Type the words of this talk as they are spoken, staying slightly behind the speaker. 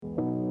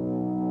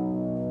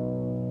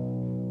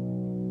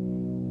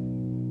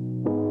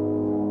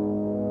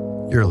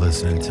You're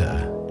listening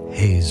to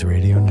Hayes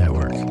Radio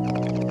Network,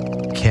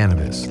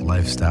 Cannabis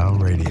Lifestyle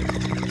Radio.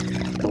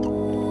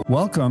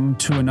 Welcome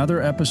to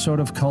another episode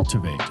of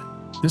Cultivate.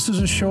 This is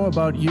a show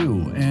about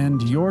you and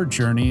your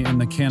journey in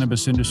the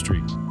cannabis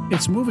industry.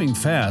 It's moving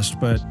fast,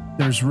 but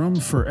there's room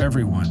for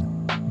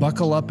everyone.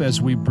 Buckle up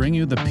as we bring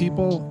you the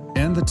people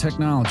and the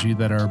technology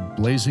that are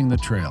blazing the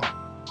trail.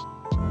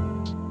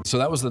 So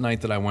that was the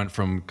night that I went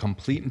from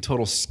complete and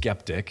total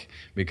skeptic,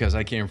 because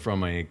I came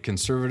from a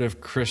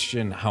conservative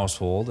Christian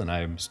household, and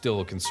I'm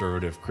still a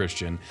conservative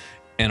Christian,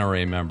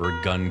 NRA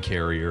member, gun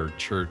carrier,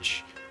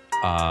 church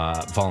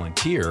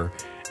volunteer,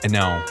 and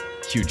now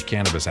huge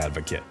cannabis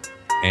advocate.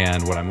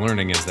 And what I'm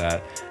learning is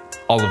that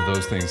all of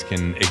those things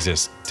can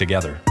exist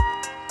together.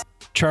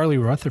 Charlie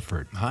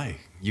Rutherford. Hi,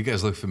 you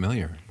guys look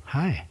familiar.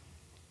 Hi.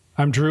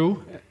 I'm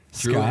Drew.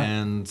 Drew Scott.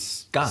 and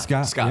Scott.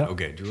 Yep.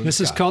 Okay, Drew and This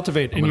Scott. is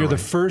Cultivate, and you're the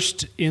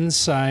first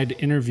inside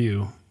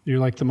interview. You're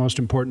like the most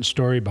important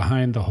story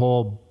behind the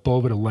whole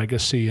Boveda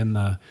legacy in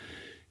the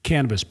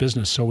cannabis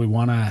business. So we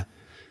want to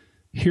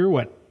hear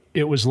what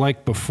it was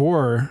like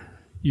before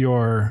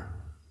your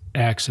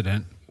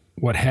accident,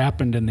 what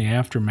happened in the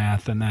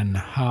aftermath, and then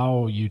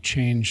how you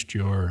changed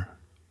your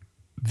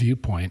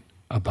viewpoint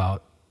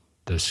about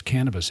this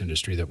cannabis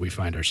industry that we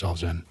find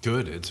ourselves in.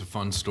 Good. It's a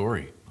fun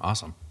story.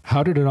 Awesome.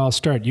 How did it all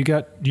start? You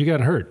got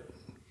hurt.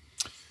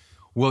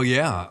 Well,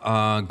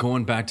 yeah.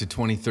 Going back to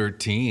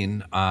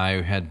 2013,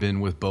 I had been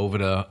with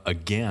Boveda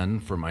again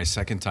for my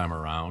second time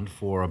around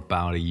for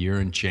about a year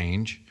and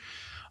change.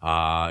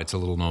 It's a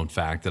little known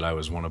fact that I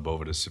was one of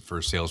Boveda's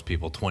first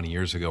salespeople 20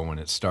 years ago when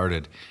it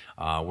started.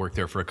 Worked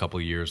there for a couple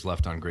of years,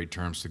 left on great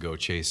terms to go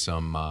chase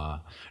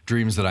some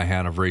dreams that I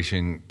had of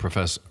racing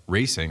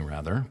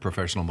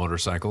professional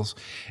motorcycles.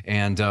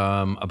 And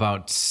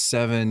about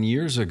 7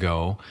 years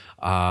ago,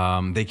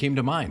 they came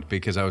to mind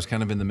because I was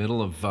kind of in the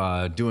middle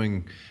of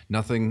doing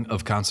nothing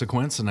of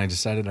consequence, and I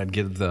decided I'd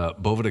give the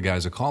Boveda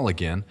guys a call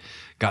again.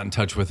 Got in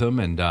touch with them,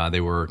 and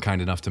they were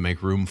kind enough to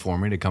make room for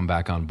me to come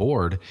back on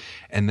board.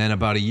 And then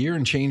about a year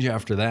and change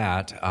after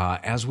that,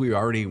 as we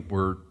already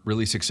were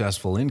really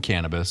successful in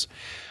cannabis,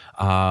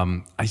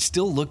 I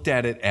still looked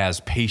at it as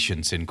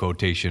patients in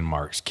quotation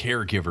marks,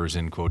 caregivers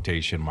in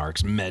quotation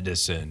marks,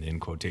 medicine in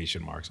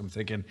quotation marks. I'm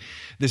thinking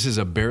this is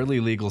a barely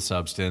legal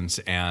substance,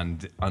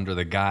 and under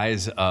the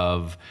guise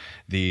of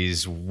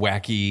these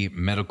wacky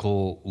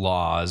medical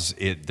laws,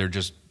 they're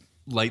just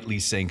lightly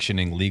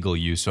sanctioning legal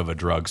use of a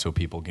drug so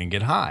people can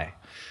get high.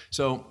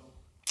 So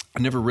I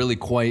never really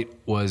quite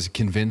was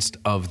convinced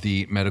of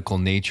the medical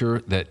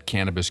nature that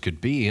cannabis could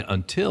be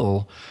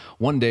until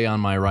one day on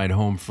my ride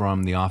home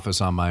from the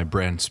office on my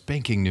brand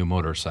spanking new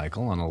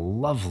motorcycle on a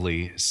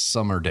lovely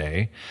summer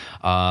day,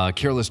 a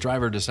careless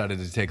driver decided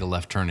to take a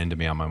left turn into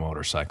me on my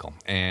motorcycle,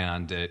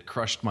 and it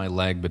crushed my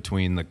leg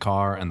between the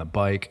car and the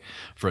bike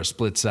for a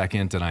split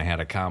second, and I had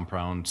a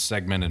compound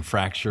segment and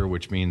fracture,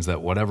 which means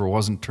that whatever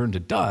wasn't turned to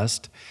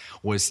dust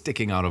was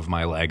sticking out of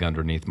my leg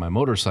underneath my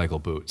motorcycle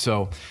boot.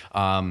 So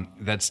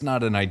that's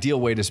not an ideal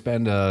way to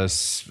spend a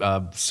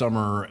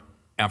summer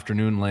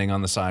afternoon laying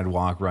on the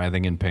sidewalk,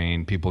 writhing in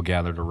pain, people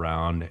gathered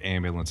around,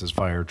 ambulances,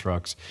 fire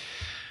trucks,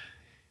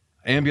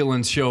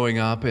 ambulance showing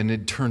up, and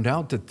it turned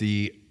out that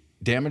the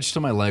damage to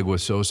my leg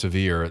was so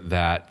severe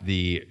that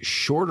the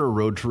shorter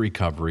road to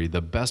recovery,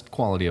 the best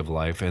quality of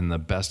life, and the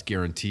best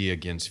guarantee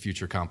against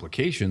future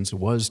complications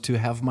was to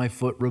have my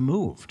foot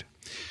removed.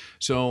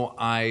 So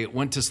I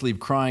went to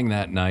sleep crying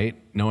that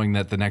night, knowing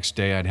that the next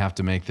day I'd have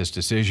to make this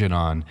decision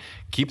on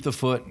keep the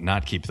foot,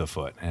 not keep the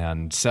foot.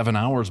 And 7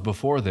 hours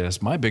before this,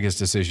 my biggest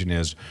decision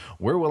is,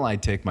 where will I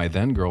take my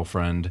then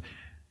girlfriend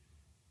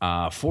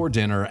for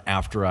dinner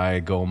after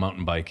I go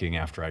mountain biking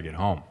after I get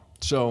home?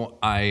 So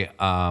I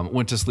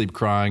went to sleep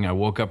crying. I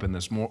woke up in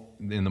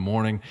the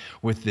morning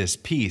with this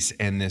piece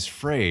and this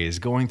phrase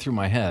going through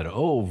my head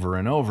over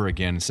and over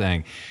again,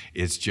 saying,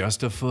 "It's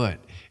just a foot.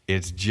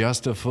 It's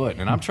just a foot."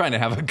 And I'm trying to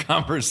have a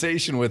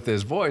conversation with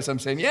this voice. I'm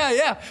saying,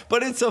 yeah,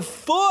 but it's a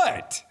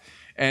foot.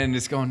 And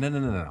it's going,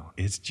 no.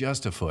 It's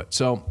just a foot.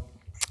 So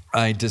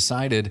I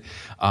decided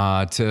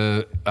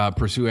to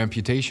pursue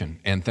amputation.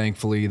 And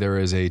thankfully, there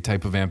is a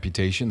type of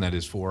amputation that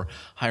is for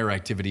higher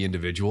activity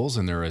individuals.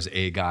 And there is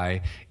a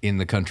guy in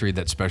the country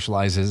that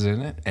specializes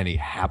in it. And he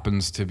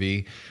happens to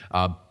be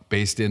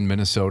based in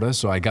Minnesota.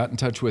 So I got in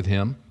touch with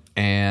him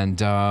and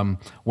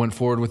went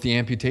forward with the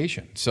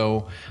amputation.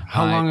 So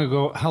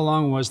How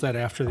long was that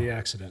after the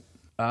accident?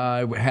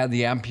 I had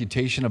the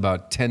amputation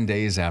about 10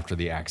 days after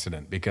the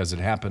accident because it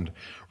happened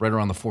right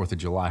around the 4th of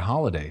July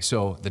holiday.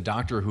 So the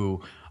doctor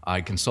who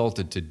I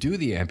consulted to do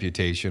the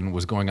amputation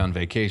was going on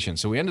vacation.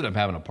 So we ended up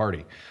having a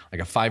party,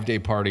 like a 5-day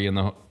party in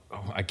the,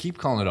 I keep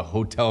calling it a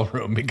hotel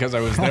room because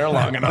I was there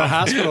long enough. The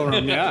hospital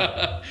room,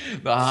 yeah.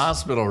 The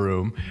hospital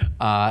room.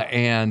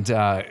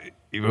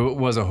 it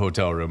was a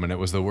hotel room, and it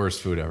was the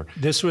worst food ever.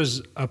 This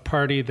was a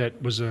party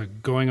that was a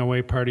going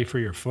away party for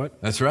your foot?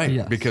 That's right,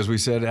 Yes. because we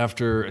said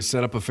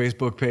set up a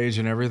Facebook page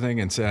and everything,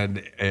 and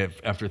said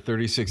if after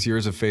 36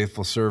 years of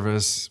faithful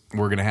service,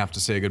 we're going to have to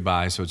say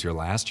goodbye. So it's your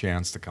last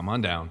chance to come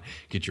on down,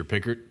 get your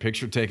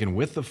picture taken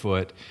with the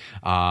foot,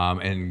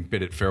 and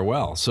bid it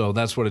farewell. So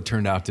that's what it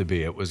turned out to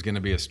be. It was going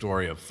to be a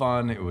story of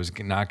fun. It was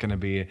not going to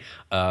be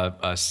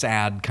a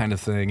sad kind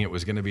of thing. It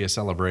was going to be a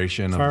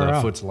celebration Far of the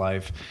out. foot's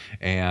life,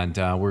 and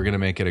we're going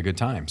to make it a good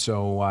time.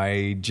 So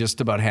I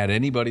just about had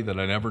anybody that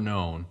I'd ever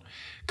known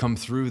come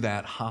through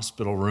that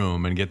hospital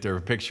room and get their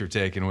picture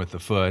taken with the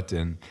foot,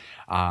 and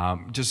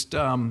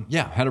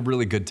had a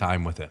really good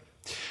time with it.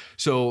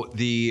 So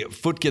the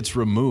foot gets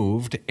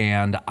removed,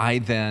 and I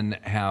then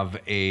have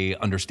a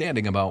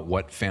understanding about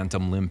what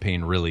phantom limb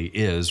pain really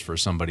is for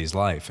somebody's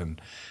life. And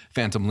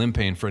phantom limb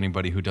pain, for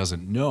anybody who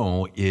doesn't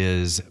know,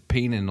 is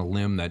pain in a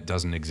limb that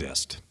doesn't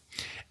exist.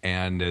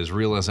 And as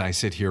real as I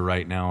sit here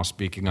right now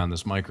speaking on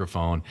this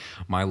microphone,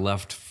 my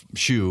left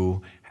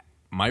shoe,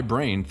 my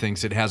brain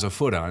thinks it has a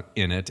foot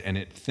in it, and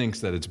it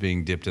thinks that it's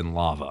being dipped in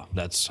lava.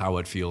 That's how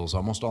it feels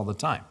almost all the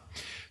time.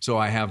 So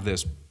I have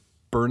this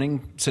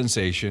burning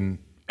sensation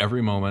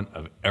every moment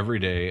of every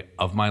day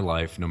of my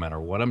life, no matter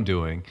what I'm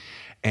doing.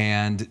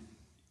 And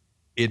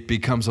it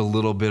becomes a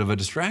little bit of a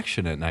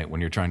distraction at night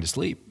when you're trying to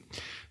sleep.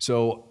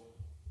 So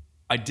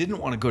I didn't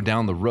want to go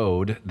down the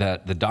road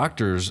that the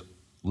doctors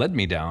led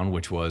me down,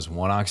 which was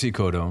 1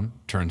 oxycodone,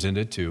 turns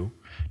into 2,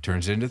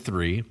 turns into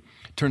 3,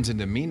 turns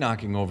into me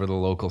knocking over the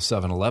local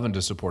 7-Eleven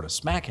to support a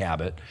smack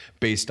habit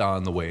based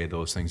on the way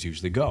those things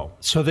usually go.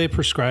 So they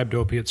prescribed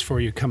opiates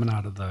for you coming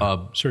out of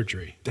the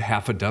surgery.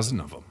 Half a dozen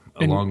of them,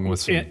 along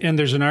with some... And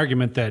there's an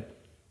argument that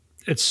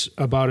it's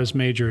about as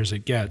major as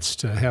it gets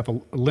to have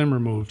a limb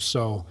removed.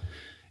 So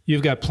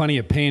you've got plenty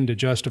of pain to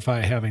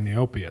justify having the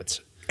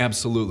opiates.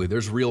 Absolutely.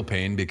 There's real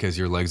pain because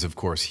your leg's, of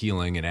course,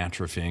 healing and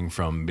atrophying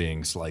from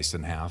being sliced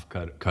in half,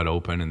 cut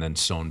open, and then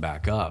sewn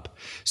back up.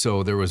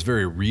 So there was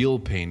very real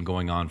pain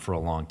going on for a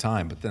long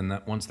time. But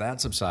then once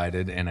that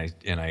subsided, and I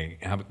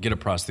get a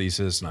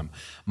prosthesis, and I'm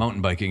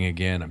mountain biking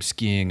again, I'm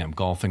skiing, I'm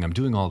golfing, I'm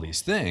doing all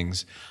these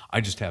things,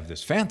 I just have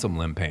this phantom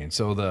limb pain.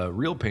 So the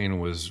real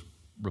pain was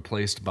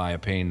replaced by a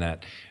pain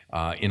that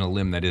in a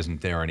limb that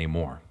isn't there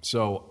anymore.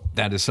 So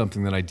that is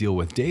something that I deal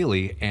with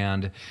daily,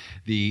 and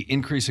the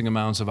increasing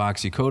amounts of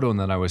oxycodone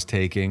that I was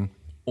taking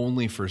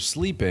only for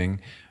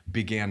sleeping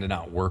began to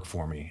not work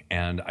for me,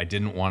 and I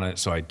didn't want to.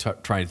 So I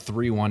tried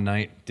 3 one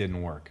night,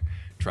 didn't work.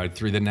 Tried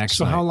 3 the next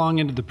night. So how long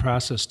into the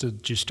process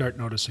did you start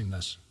noticing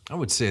this? I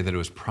would say that it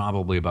was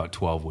probably about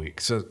 12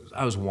 weeks. So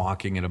I was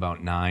walking at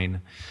about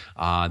 9.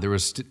 There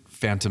was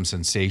phantom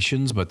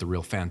sensations, but the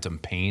real phantom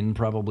pain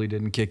probably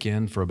didn't kick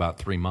in for about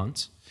 3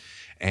 months.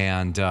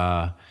 And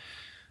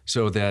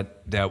so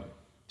that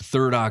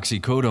third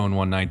oxycodone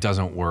one night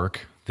doesn't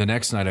work. The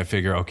next night I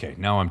figure, okay,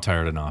 now I'm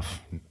tired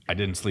enough. I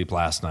didn't sleep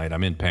last night.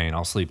 I'm in pain.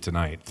 I'll sleep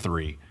tonight.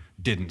 3.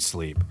 Didn't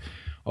sleep.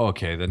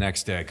 Okay, the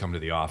next day I come to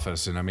the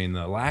office, and I mean,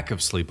 the lack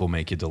of sleep will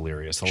make you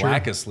delirious. The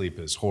lack of sleep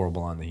is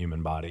horrible on the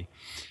human body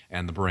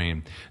and the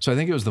brain. So I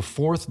think it was the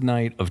 4th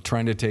night of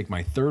trying to take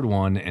my 3rd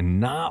one and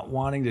not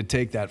wanting to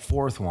take that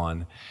 4th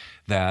one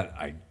that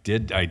I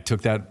did. I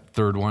took that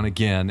 3rd one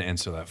again, and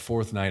so that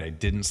 4th night I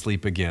didn't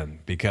sleep again,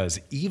 because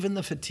even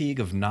the fatigue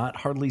of not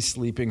hardly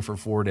sleeping for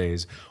 4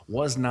 days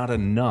was not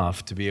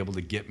enough to be able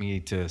to get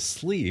me to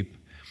sleep.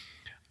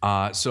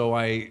 So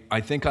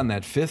I think on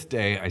that 5th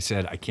day, I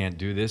said, I can't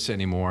do this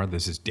anymore.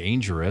 This is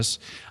dangerous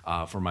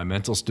for my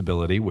mental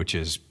stability, which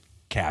is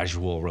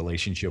casual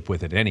relationship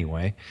with it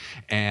anyway,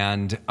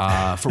 and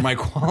for my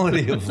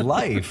quality of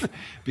life,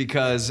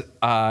 because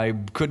I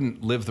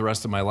couldn't live the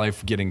rest of my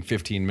life getting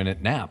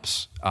 15-minute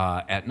naps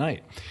at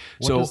night.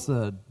 What So does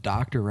the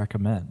doctor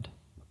recommend?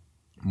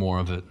 more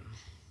of it.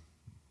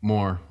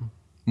 More.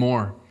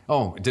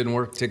 Oh, it didn't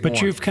work. Take more.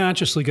 But you've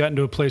consciously gotten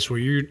to a place where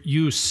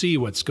you see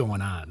what's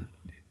going on.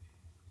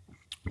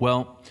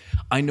 Well,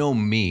 I know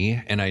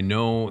me, and I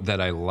know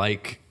that I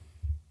like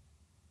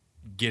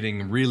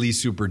getting really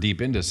super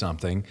deep into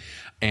something.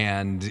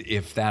 And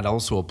if that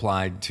also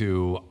applied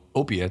to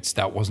opiates,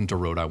 that wasn't a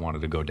road I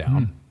wanted to go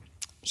down.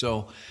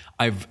 So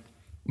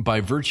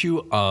by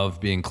virtue of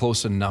being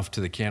close enough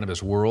to the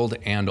cannabis world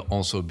and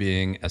also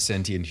being a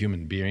sentient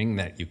human being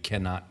that you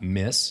cannot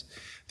miss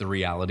the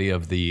reality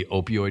of the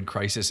opioid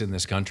crisis in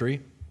this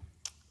country,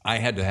 I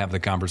had to have the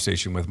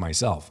conversation with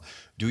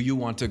myself. Do you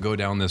want to go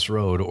down this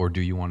road, or do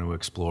you want to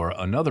explore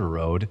another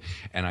road?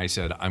 And I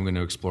said, I'm going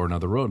to explore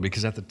another road,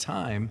 because at the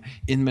time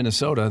in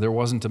Minnesota, there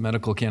wasn't a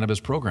medical cannabis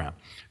program.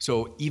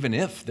 So even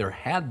if there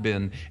had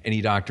been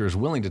any doctors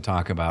willing to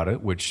talk about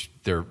it, which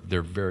there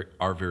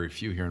are very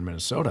few here in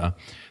Minnesota,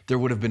 there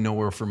would have been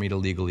nowhere for me to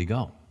legally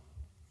go.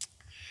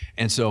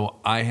 And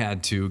so I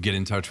had to get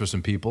in touch with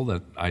some people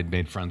that I'd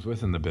made friends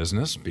with in the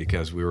business,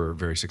 because we were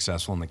very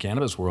successful in the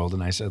cannabis world.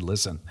 And I said,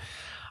 listen,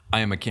 I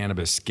am a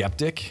cannabis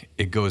skeptic.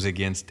 It goes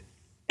against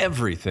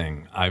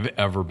everything I've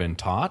ever been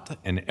taught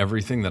and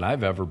everything that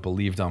I've ever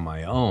believed on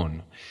my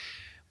own.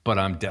 but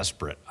I'm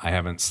desperate. I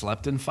haven't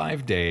slept in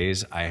 5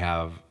 days. I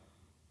have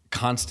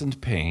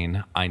constant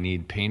pain. I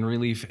need pain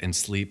relief and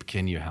sleep.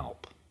 Can you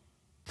help?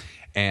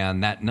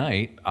 And that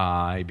night,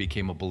 I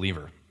became a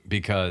believer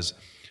because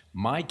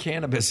my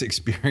cannabis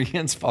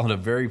experience followed a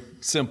very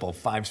simple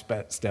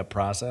 5-step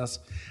process.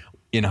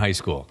 In high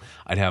school,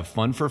 I'd have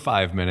fun for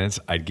 5 minutes.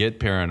 I'd get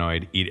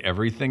paranoid, eat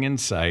everything in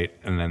sight,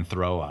 and then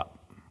throw up.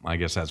 I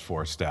guess that's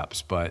 4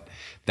 steps, but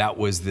that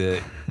was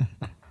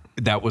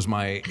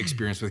my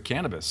experience with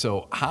cannabis.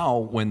 So how,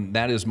 when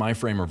that is my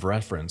frame of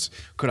reference,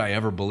 could I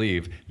ever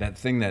believe that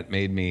thing that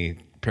made me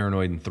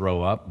paranoid and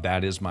throw up,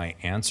 that is my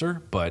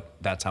answer? But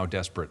that's how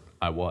desperate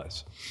I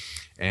was.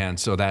 And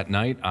so that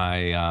night,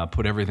 I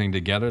put everything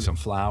together, some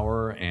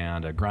flour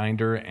and a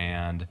grinder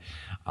and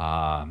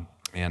a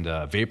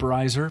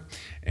vaporizer.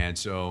 And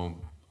so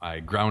I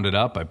ground it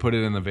up, I put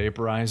it in the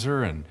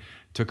vaporizer and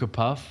took a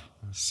puff,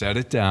 set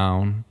it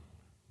down,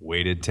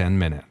 waited 10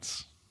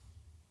 minutes.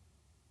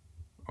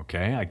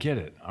 Okay, I get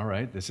it. All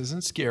right, this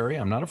isn't scary.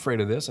 I'm not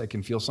afraid of this. I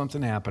can feel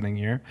something happening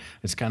here.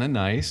 It's kind of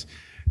nice.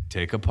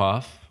 Take a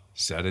puff,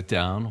 set it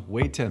down,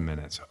 wait 10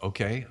 minutes.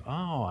 Okay,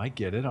 oh, I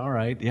get it. All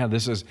right, yeah,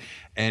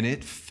 and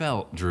it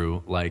felt,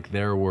 Drew, like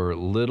there were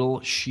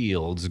little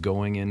shields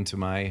going into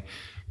my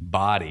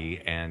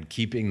body and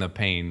keeping the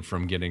pain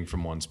from getting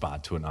from one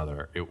spot to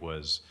another. It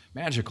was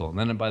magical. And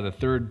then by the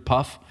 3rd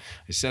puff,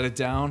 I set it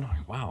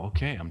down. Wow,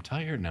 okay, I'm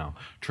tired now.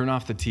 Turn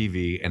off the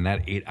TV, and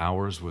that 8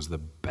 hours was the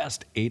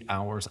best 8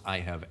 hours I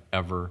have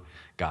ever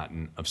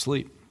gotten of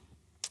sleep.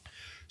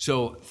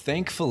 So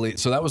thankfully,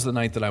 that was the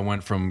night that I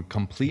went from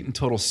complete and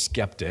total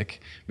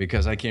skeptic,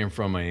 because I came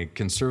from a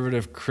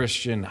conservative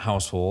Christian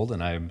household,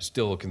 and I'm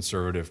still a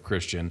conservative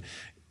Christian,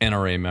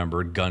 NRA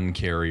member, gun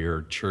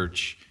carrier,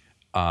 church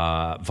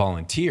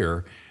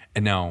volunteer,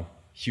 and now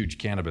huge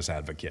cannabis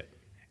advocate.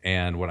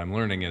 And what I'm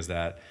learning is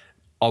that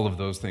all of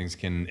those things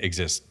can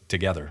exist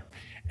together.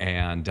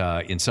 And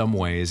in some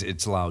ways,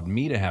 it's allowed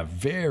me to have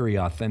very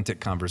authentic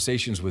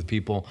conversations with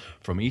people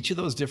from each of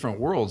those different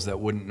worlds that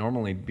wouldn't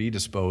normally be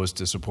disposed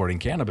to supporting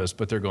cannabis,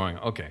 but they're going,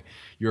 okay,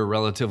 you're a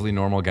relatively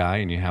normal guy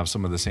and you have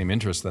some of the same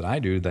interests that I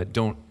do that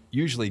don't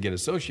usually get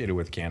associated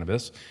with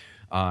cannabis,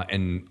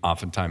 and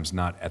oftentimes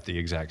not at the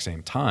exact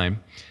same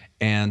time.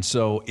 And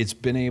so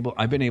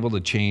I've been able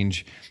to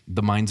change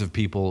the minds of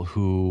people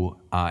who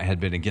had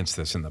been against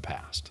this in the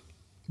past.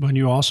 When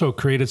you also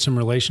created some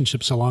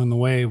relationships along the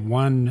way,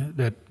 one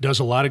that does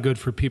a lot of good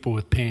for people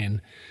with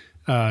pain,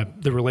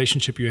 the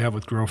relationship you have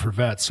with Grow for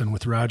Vets and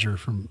with Roger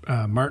from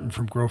Martin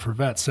from Grow for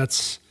Vets,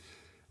 that's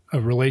a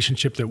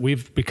relationship that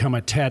we've become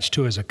attached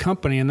to as a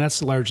company, and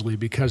that's largely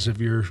because of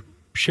your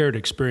shared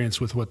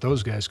experience with what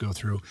those guys go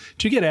through.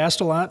 Do you get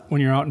asked a lot when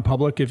you're out in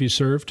public if you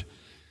served?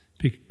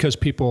 Because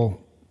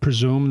people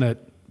presume that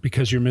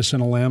because you're missing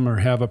a limb or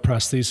have a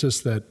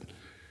prosthesis that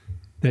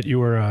you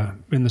were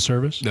in the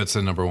service? That's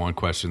the number one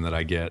question that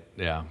I get.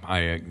 Yeah,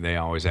 they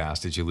always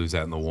ask, did you lose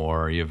that in the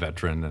war? Are you a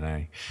veteran?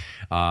 And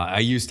I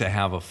used to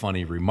have a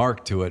funny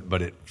remark to it,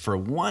 but it for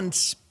one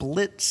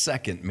split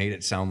second made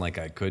it sound like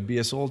I could be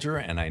a soldier,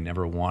 and I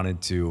never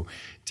wanted to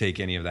take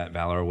any of that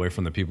valor away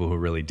from the people who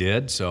really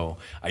did. So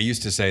I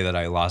used to say that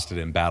I lost it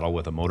in battle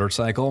with a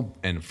motorcycle,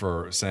 and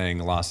for saying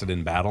lost it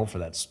in battle for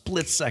that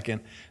split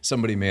second,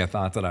 somebody may have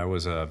thought that I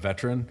was a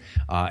veteran,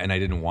 and I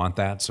didn't want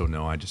that. So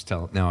no, I just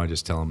tell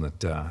them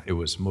that it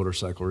was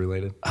motorcycle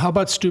related. How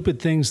about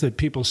stupid things that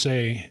people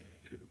say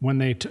when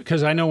they,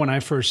 because I know when I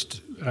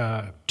first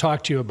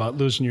talked to you about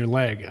losing your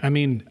leg, I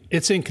mean,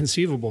 it's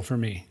inconceivable for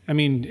me. I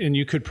mean, and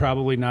you could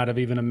probably not have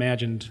even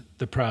imagined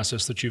the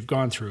process that you've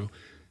gone through.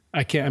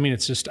 I can't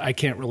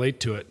relate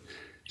to it.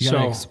 You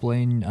gotta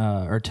explain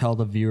or tell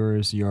the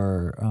viewers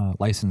your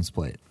license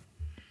plate.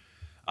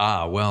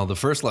 Well, the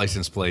first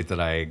license plate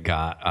that I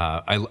got,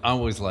 I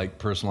always like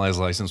personalized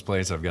license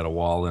plates. I've got a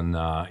wall in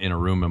a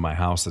room in my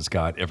house that's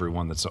got every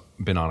one that's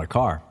been on a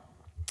car.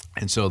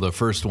 And so the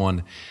first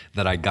one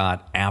that I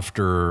got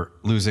after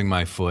losing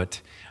my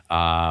foot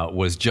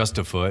was Just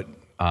a Foot.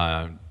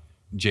 It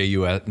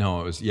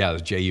was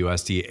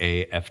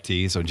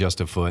JUSTAFT, so Just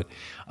a Foot.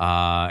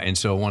 And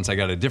so once I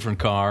got a different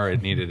car,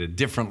 it needed a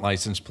different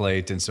license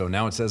plate, and so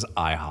now it says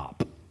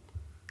IHOP.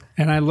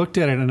 And I looked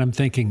at it and I'm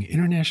thinking,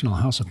 International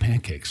House of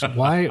Pancakes.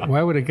 Why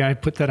would a guy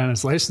put that on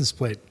his license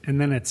plate?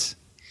 And then it's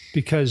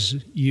because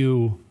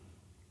you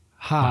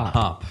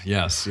hop.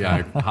 Yes, yeah.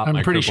 I hop I'm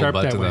my pretty crippled sharp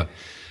butt that to way. the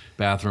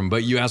bathroom.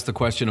 But you asked the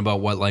question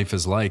about what life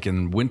is like,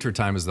 and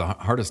wintertime is the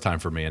hardest time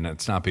for me, and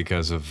it's not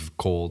because of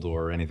cold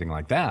or anything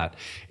like that.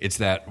 It's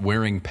that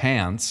wearing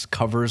pants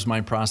covers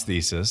my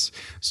prosthesis,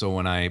 so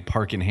when I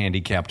park in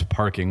handicapped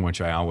parking, which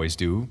I always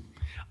do,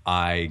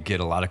 I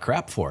get a lot of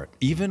crap for it.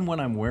 Even when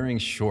I'm wearing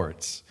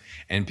shorts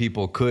and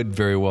people could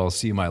very well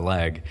see my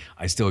leg,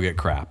 I still get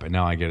crap. And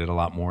now I get it a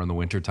lot more in the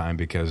wintertime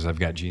because I've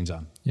got jeans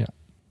on. Yeah.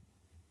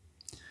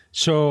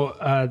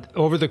 So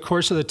over the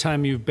course of the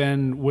time you've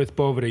been with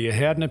Boveda, you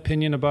had an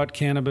opinion about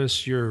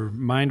cannabis. Your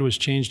mind was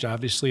changed,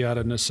 obviously, out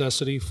of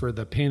necessity for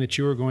the pain that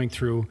you were going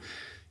through.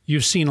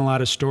 You've seen a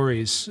lot of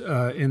stories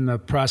in the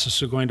process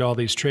of going to all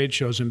these trade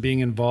shows and being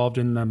involved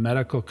in the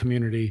medical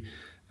community.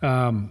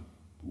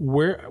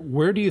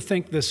 Where do you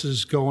think this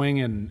is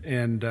going,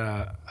 and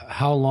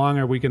how long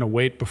are we going to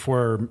wait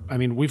before? I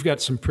mean, we've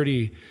got some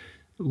pretty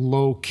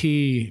low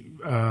key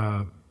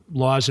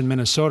laws in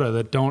Minnesota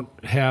that don't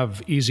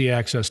have easy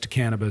access to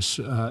cannabis,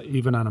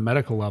 even on a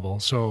medical level.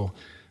 So,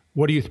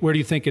 where do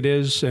you think it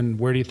is, and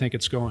where do you think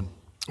it's going?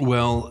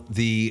 Well,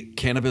 the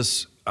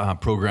cannabis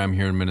program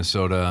here in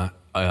Minnesota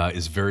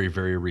is very,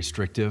 very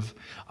restrictive.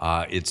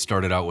 It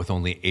started out with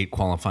only 8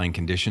 qualifying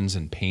conditions,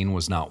 and pain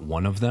was not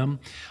one of them.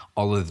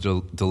 All of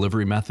the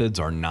delivery methods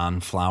are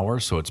non-flower,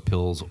 so it's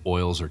pills,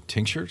 oils, or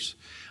tinctures.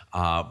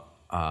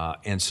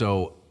 And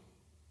so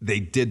they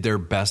did their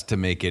best to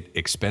make it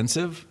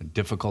expensive,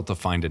 difficult to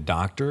find a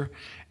doctor,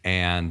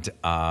 and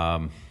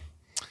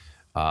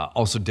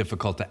also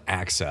difficult to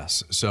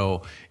access.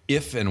 So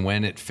if and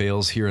when it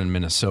fails here in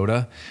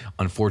Minnesota,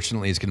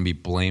 unfortunately, it's going to be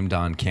blamed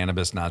on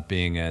cannabis not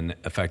being an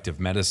effective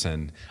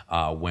medicine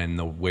when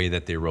the way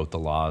that they wrote the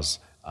laws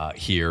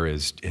here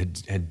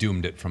had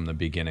doomed it from the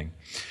beginning.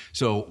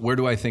 So where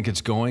do I think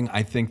it's going?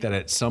 I think that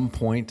at some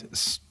point,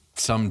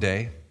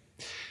 someday,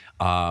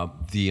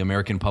 the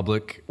American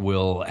public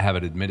will have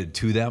it admitted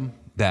to them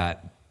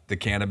that the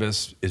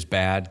cannabis is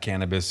bad,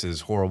 cannabis is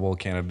horrible,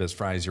 cannabis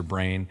fries your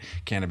brain,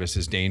 cannabis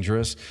is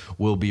dangerous,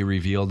 will be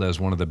revealed as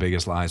one of the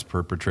biggest lies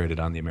perpetrated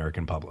on the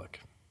American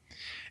public.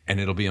 And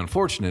it'll be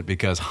unfortunate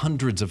because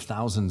hundreds of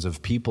thousands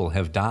of people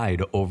have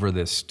died over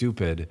this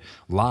stupid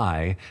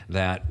lie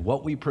that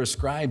what we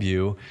prescribe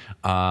you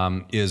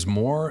is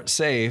more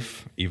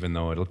safe, even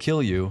though it'll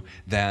kill you,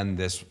 than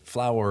this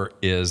flower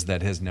is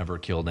that has never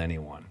killed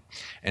anyone.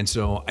 And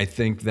so I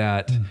think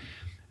that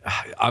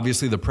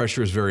obviously the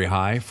pressure is very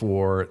high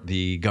for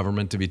the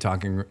government to be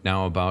talking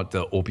now about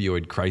the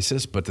opioid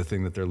crisis, but the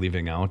thing that they're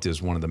leaving out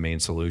is one of the main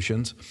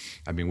solutions.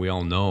 I mean, we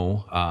all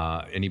know,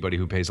 anybody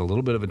who pays a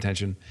little bit of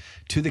attention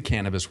to the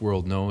cannabis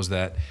world knows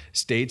that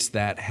states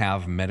that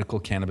have medical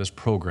cannabis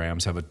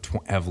programs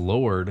have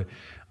lowered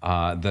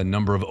the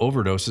number of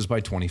overdoses by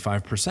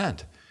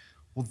 25%.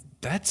 Well,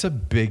 that's a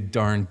big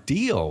darn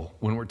deal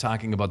when we're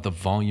talking about the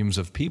volumes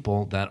of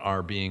people that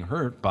are being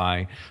hurt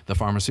by the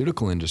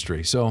pharmaceutical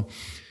industry. So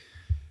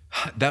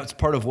that's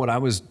part of what I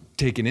was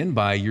taken in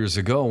by years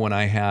ago when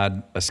I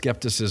had a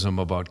skepticism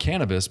about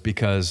cannabis,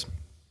 because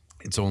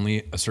it's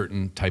only a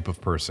certain type of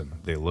person.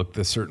 They look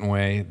a certain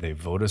way, they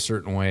vote a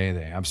certain way,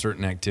 they have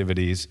certain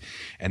activities,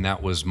 and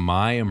that was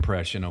my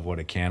impression of what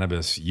a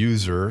cannabis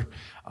user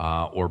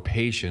or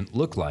patient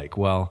looked like.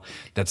 Well,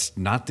 that's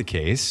not the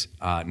case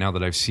now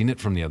that I've seen it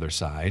from the other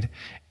side.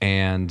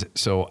 And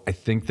so I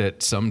think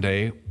that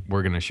someday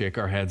we're going to shake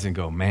our heads and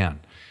go,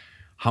 man,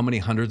 how many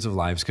hundreds of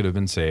lives could have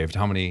been saved?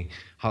 How many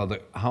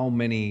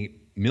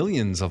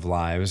millions of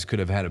lives could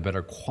have had a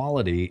better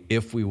quality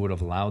if we would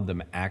have allowed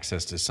them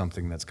access to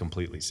something that's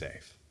completely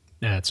safe?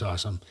 That's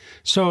awesome.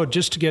 So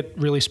just to get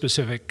really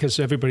specific, because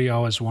everybody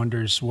always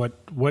wonders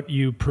what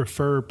you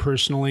prefer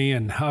personally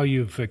and how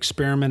you've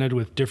experimented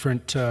with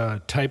different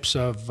types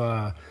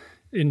of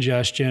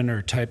ingestion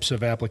or types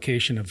of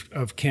application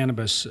of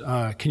cannabis.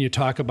 Can you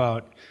talk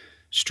about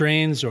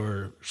strains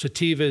or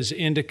sativas,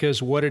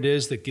 indicas, what it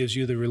is that gives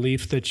you the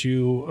relief that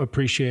you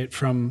appreciate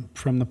from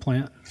the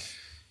plant?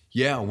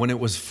 Yeah, when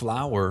it was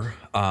flower,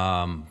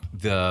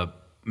 the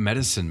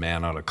medicine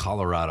man out of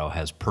Colorado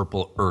has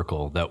purple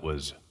Urkel that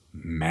was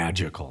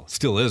magical.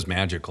 Still is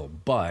magical,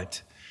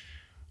 but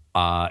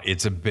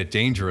it's a bit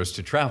dangerous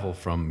to travel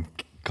from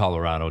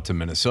Colorado to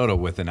Minnesota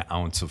with an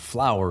ounce of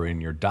flour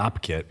in your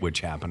DOP kit,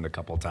 which happened a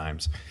couple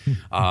times.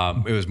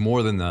 It was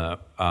more than the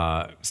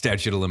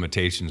statute of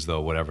limitations,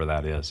 though, whatever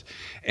that is.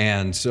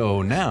 And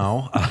so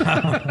now,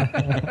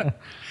 I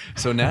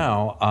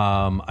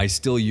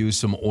still use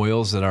some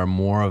oils that are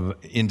more of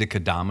indica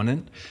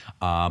dominant,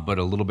 but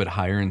a little bit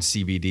higher in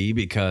CBD,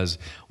 because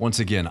once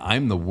again,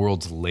 I'm the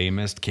world's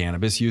lamest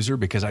cannabis user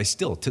because I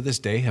still, to this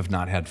day, have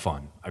not had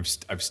fun. I've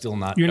still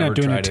not. You're ever not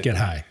doing tried it to get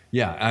high.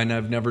 Yeah, and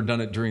I've never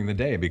done it during the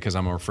day because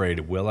I'm afraid,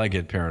 will I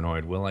get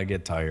paranoid? Will I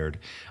get tired?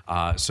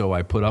 So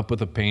I put up with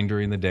the pain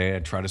during the day. I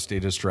try to stay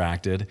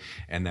distracted,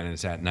 and then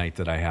it's at night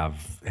that I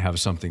have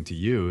something to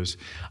use.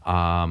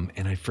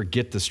 And I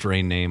forget the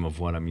strain name of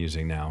what I'm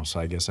using now, so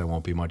I guess I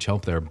won't be much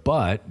help there.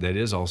 But that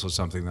is also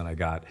something that I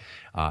got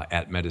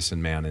at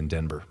Medicine Man in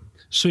Denver.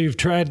 So you've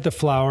tried the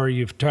flower,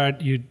 you've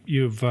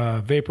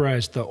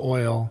vaporized the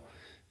oil.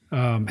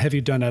 Have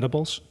you done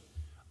edibles?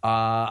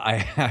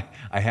 I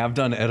have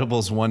done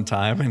edibles one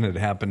time, and it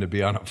happened to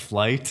be on a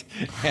flight,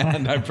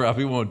 and I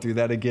probably won't do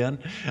that again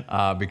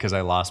because I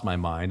lost my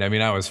mind. I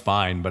mean, I was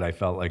fine, but I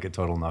felt like a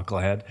total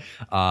knucklehead.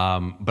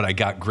 But I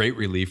got great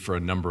relief for a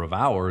number of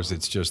hours.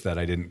 It's just that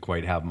I didn't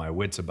quite have my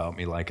wits about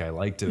me like I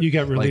like to. You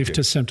got relief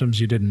to symptoms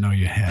you didn't know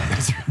you had.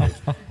 That's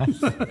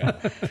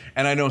right.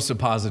 And I know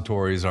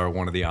suppositories are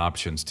one of the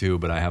options too,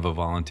 but I have a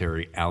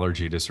voluntary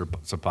allergy to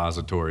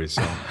suppositories,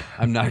 so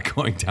I'm not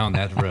going down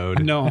that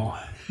road. No.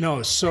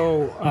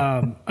 So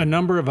a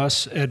number of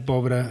us at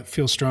Boveda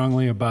feel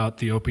strongly about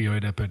the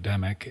opioid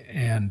epidemic.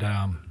 And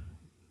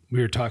we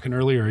were talking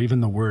earlier, even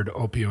the word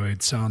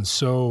opioid sounds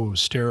so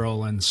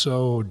sterile and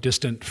so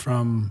distant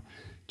from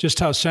just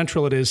how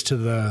central it is to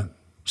the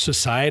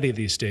society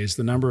these days,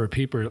 the number of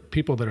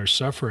people that are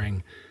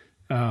suffering,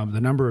 the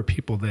number of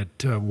people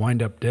that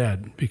wind up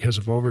dead because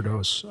of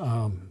overdose.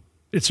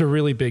 It's a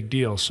really big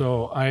deal.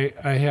 So I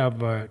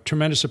have a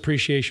tremendous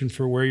appreciation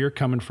for where you're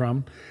coming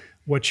from,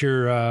 what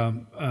your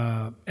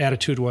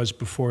attitude was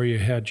before you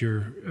had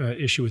your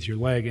issue with your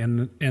leg,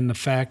 and the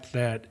fact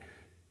that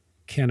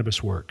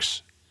cannabis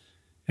works.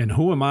 And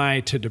who am I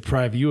to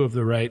deprive you of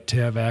the right to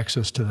have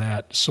access to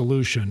that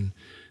solution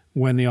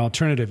when the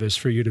alternative is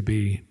for you to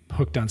be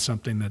hooked on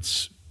something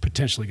that's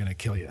potentially going to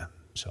kill you?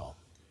 So,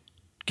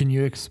 can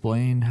you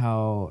explain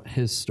how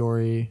his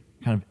story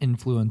kind of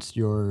influenced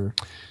your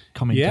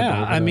coming to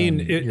Boveda? I mean,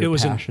 it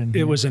was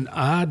an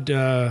odd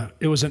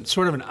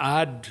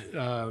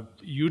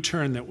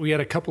U-turn that we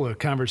had a couple of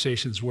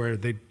conversations where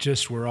they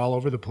just were all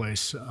over the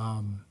place.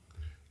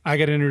 I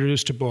got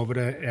introduced to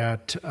Boveda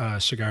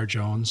at Cigar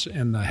Jones,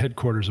 and the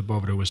headquarters of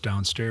Boveda was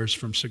downstairs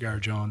from Cigar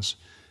Jones.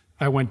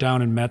 I went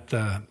down and met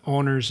the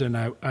owners, and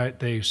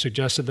they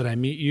suggested that I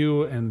meet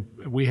you, and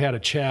we had a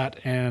chat,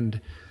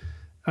 and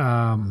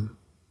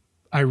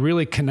I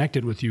really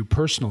connected with you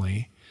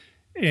personally.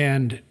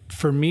 And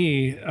for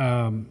me,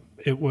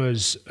 it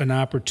was an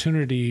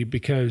opportunity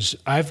because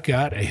I've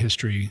got a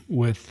history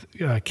with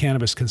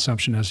cannabis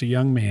consumption as a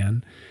young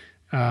man.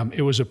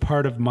 It was a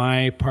part of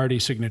my party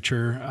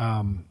signature.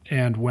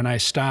 And when I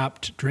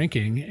stopped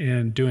drinking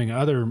and doing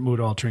other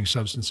mood-altering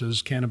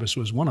substances, cannabis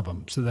was one of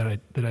them, so that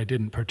I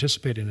didn't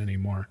participate in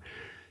anymore.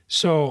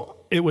 So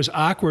it was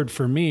awkward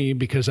for me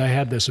because I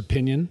had this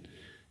opinion,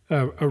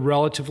 a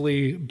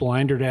relatively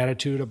blinded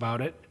attitude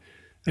about it,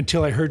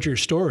 until I heard your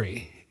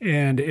story.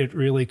 And it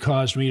really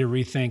caused me to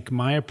rethink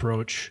my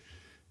approach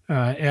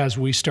as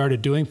we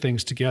started doing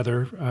things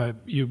together.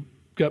 You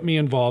got me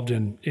involved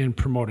in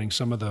promoting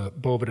some of the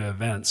Boveda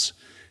events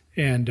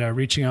and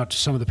reaching out to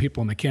some of the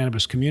people in the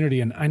cannabis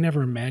community. And I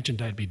never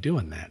imagined I'd be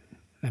doing that.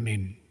 I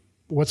mean,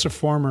 what's a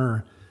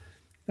former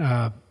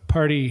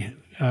party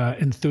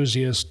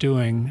enthusiast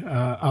doing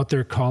out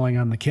there calling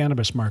on the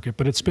cannabis market?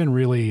 But it's been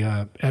really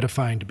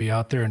edifying to be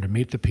out there and to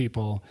meet the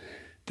people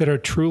that are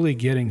truly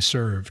getting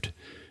served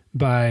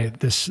by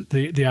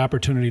the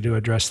opportunity to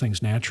address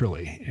things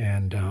naturally.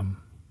 And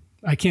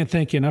I can't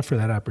thank you enough for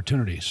that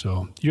opportunity.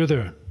 So you're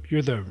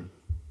the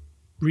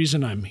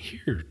reason I'm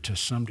here to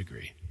some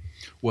degree.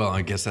 Well,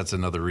 I guess that's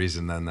another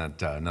reason then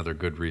another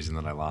good reason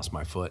that I lost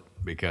my foot,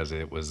 because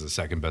it was the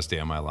second best day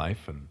of my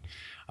life.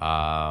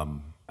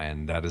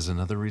 And that is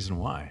another reason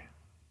why.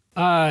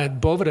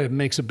 Boveda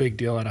makes a big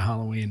deal out of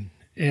Halloween.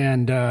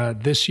 And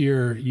this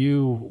year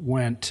you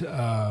went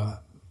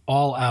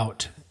all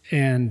out.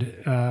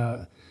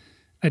 And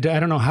I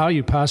don't know how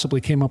you possibly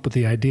came up with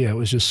the idea. It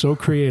was just so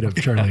creative,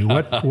 Charlie.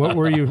 What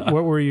were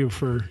you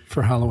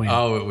for Halloween?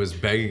 Oh, it was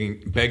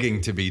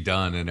begging to be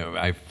done, and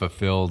I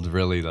fulfilled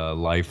really the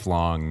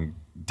lifelong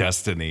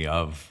destiny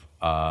of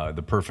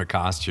the perfect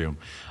costume.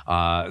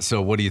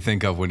 So what do you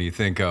think of when you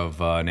think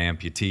of an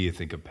amputee? You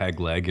think of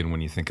peg leg, and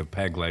when you think of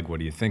peg leg, what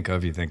do you think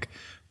of? You think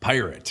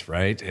pirate,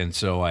 right? And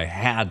so I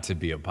had to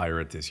be a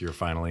pirate this year,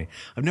 finally.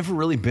 I've never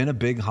really been a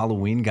big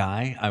Halloween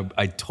guy.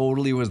 I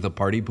totally was the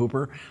party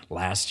pooper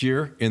last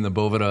year in the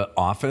Boveda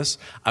office.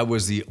 I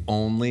was the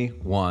only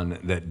one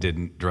that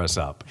didn't dress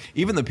up.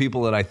 Even the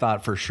people that I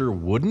thought for sure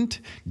wouldn't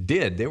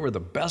did. They were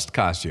the best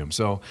costume.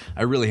 So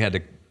I really had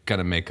to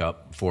kind of make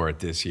up for it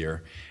this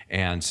year.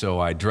 And so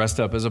I dressed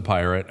up as a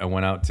pirate. I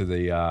went out to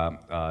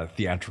the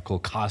theatrical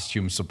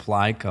costume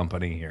supply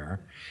company here,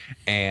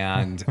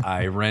 and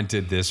I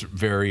rented this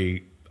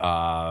very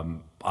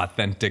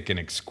authentic and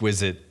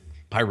exquisite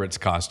pirate's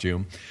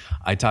costume.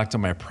 I talked to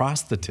my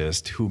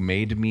prosthetist, who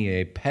made me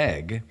a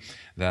peg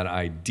that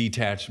I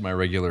detached my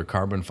regular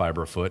carbon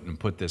fiber foot and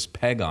put this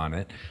peg on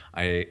it.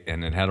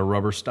 And it had a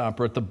rubber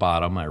stopper at the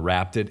bottom. I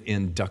wrapped it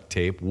in duct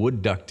tape,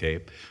 wood duct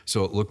tape,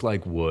 so it looked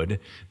like wood.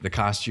 The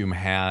costume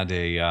had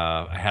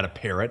a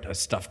parrot, a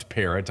stuffed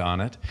parrot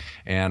on it,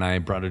 and I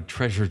brought a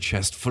treasure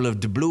chest full of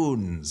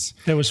doubloons.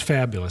 That was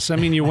fabulous. I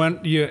mean,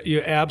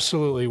 you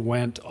absolutely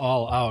went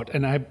all out,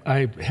 and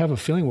I have a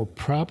feeling we'll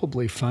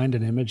probably find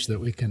an image that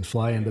we can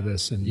fly into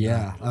this and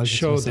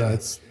show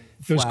that.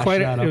 It was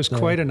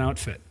quite an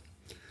outfit.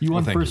 You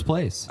won first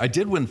place. I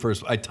did win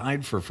first. I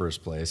tied for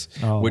first place,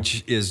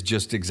 which is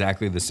just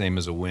exactly the same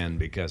as a win,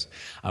 because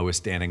I was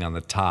standing on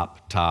the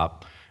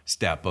top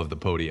step of the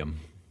podium.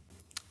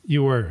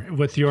 You were,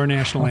 with your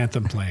national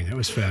anthem playing. It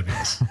was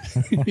fabulous.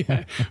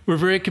 Yeah. We're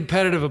very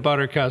competitive about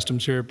our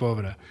costumes here at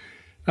Boveda.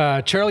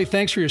 Charlie,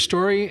 thanks for your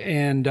story.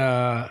 And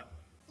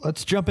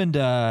let's jump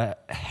into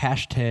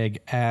hashtag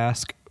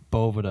Ask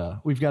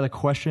Boveda. We've got a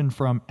question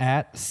from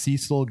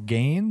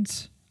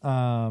 @CecilGaines.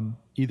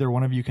 Either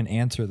one of you can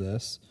answer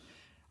this.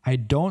 I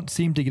don't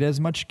seem to get as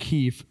much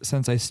keef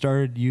since I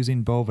started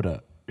using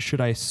Boveda.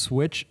 Should I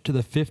switch to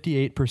the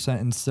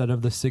 58% instead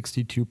of the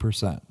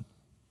 62%?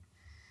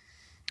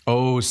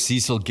 Oh,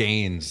 Cecil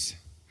Gaines.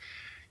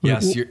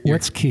 Yes.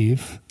 What's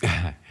keef?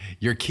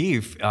 Your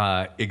keef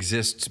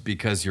exists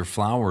because your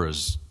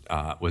flowers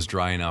was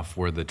dry enough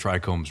where the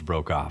trichomes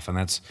broke off, and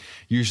that's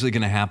usually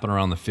going to happen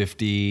around the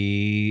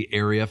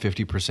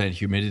 50%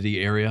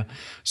 humidity area.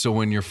 So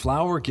when your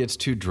flower gets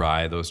too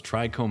dry, those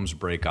trichomes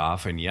break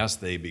off, and yes,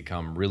 they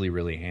become really,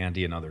 really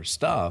handy in other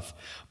stuff,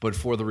 but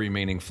for the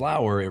remaining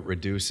flower, it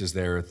reduces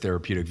their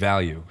therapeutic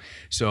value.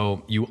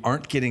 So you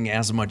aren't getting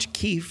as much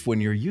keef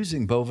when you're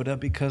using Boveda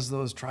because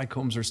those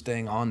trichomes are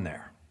staying on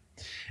there.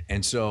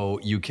 And so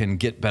you can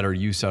get better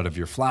use out of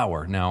your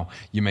flower. Now,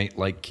 you may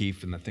like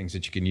keef and the things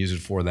that you can use it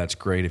for. That's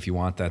great if you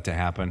want that to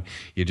happen.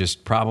 You're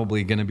just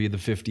probably going to be the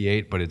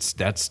 58, but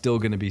that's still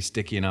going to be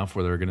sticky enough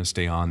where they're going to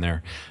stay on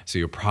there. So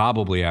you'll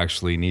probably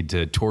actually need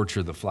to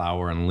torture the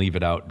flower and leave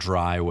it out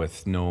dry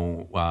with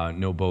no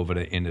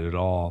Boveda in it at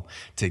all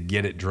to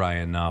get it dry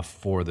enough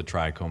for the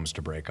trichomes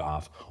to break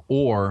off.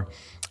 Or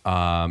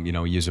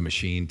use a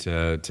machine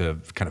to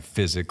kind of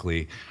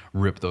physically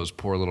rip those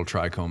poor little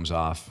trichomes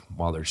off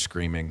while they're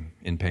screaming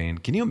in pain.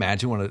 Can you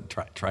imagine what a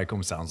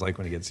trichome sounds like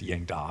when it gets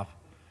yanked off?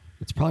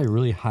 It's probably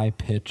really high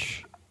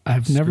pitch.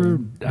 I've never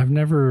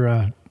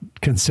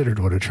considered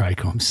what a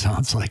trichome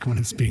sounds like when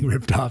it's being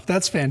ripped off.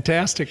 That's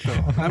fantastic,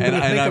 though.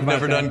 I've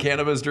never done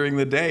cannabis during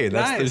the day.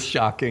 That's the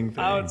shocking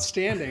thing.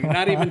 Outstanding.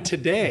 Not even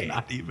today.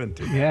 Not even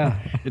today. Yeah.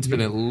 It's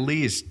been at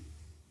least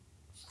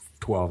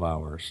 12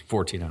 hours,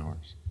 14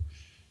 hours.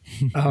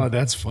 Oh,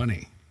 that's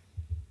funny.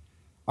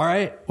 All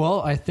right.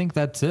 Well, I think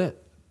that's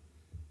it.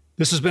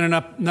 This has been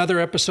another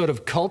episode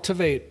of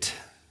Cultivate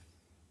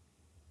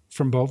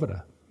from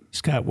Boveda.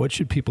 Scott, what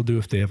should people do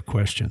if they have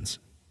questions?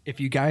 If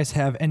you guys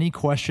have any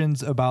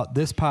questions about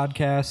this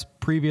podcast,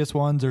 previous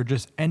ones, or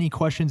just any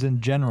questions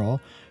in general,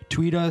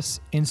 tweet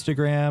us,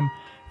 Instagram,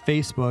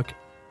 Facebook,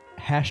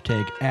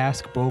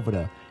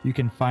 #AskBoveda. You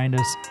can find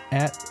us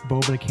at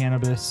Boveda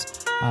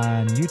Cannabis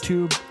on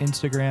YouTube,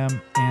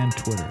 Instagram, and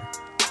Twitter.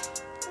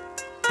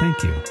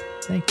 Thank you.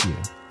 Thank you.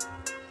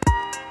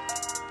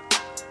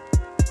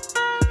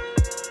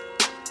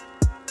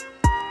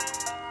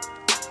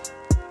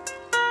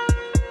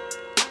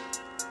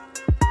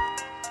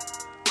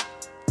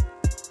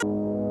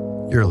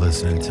 You're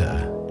listening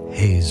to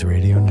Hayes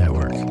Radio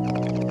Network,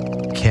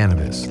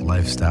 Cannabis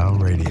Lifestyle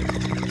Radio.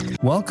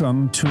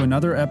 Welcome to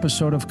another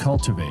episode of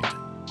Cultivate.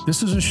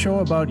 This is a show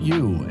about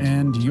you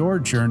and your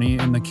journey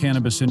in the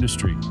cannabis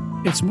industry.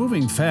 It's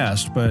moving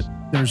fast, but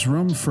there's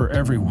room for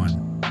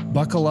everyone.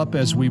 Buckle up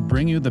as we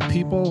bring you the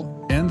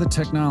people and the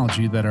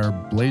technology that are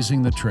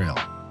blazing the trail.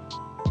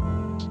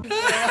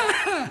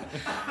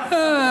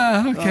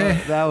 Okay.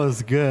 Oh, that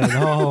was good.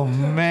 Oh,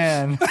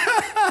 man.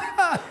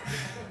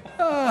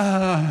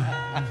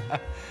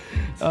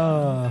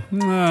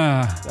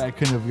 That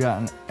couldn't have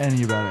gotten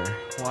any better.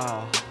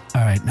 Wow.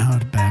 All right, now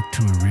back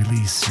to a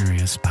really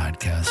serious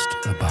podcast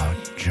about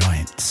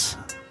joints.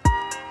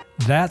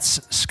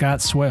 That's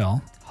Scott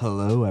Swale.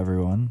 Hello,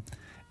 everyone.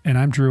 And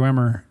I'm Drew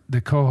Emmer,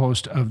 the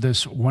co-host of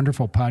this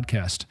wonderful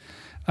podcast.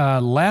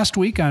 Last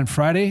week on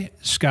Friday,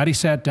 Scotty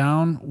sat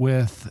down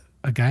with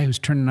a guy who's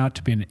turning out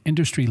to be an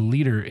industry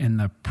leader in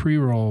the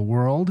pre-roll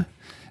world.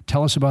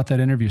 Tell us about that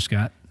interview,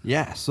 Scott.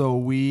 Yeah, so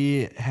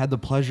we had the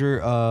pleasure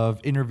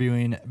of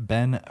interviewing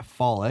Ben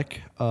Follick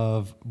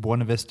of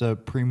Buena Vista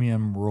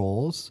Premium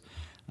Rolls.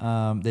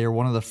 They are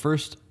one of the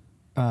first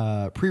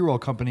pre-roll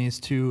companies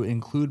to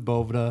include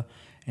Boveda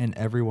in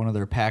every one of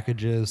their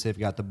packages. They've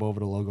got the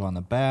Boveda logo on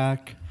the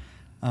back.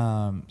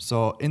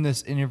 So in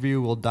this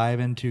interview, we'll dive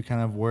into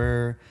kind of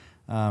where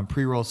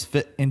pre-rolls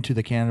fit into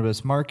the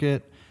cannabis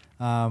market,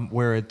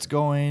 where it's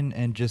going,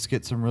 and just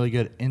get some really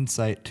good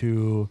insight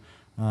to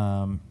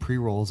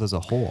pre-rolls as a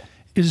whole.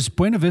 Is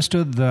Buena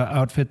Vista the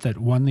outfit that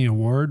won the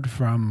award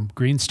from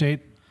Green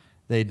State?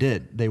 They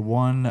did. They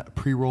won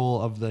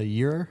pre-roll of the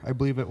year, I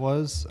believe it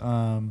was,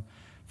 from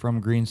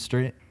Green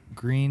State.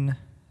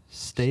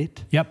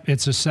 Yep,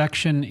 it's a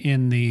section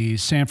in the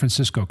San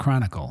Francisco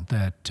Chronicle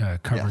that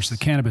covers the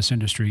cannabis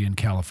industry in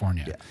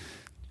California. Yeah.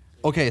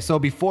 Okay, so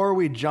before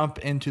we jump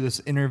into this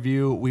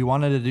interview, we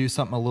wanted to do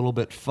something a little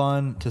bit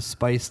fun to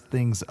spice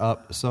things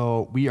up.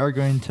 So we are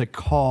going to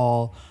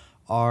call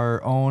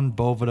our own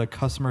Boveda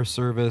customer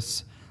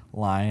service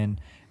line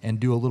and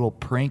do a little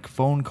prank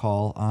phone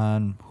call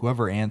on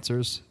whoever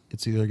answers.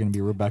 It's either going to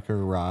be Rebecca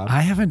or Rob. I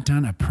haven't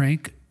done a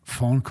prank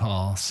phone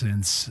call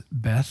since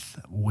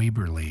Beth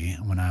Waberly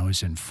when I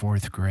was in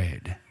 4th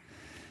grade.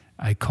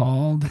 I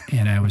called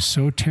and I was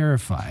so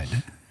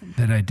terrified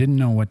that I didn't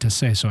know what to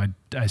say. So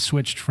I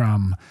switched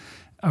from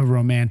a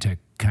romantic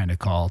kind of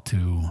call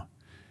to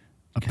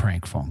a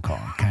prank phone call.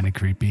 Kind of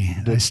creepy.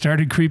 I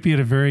started creepy at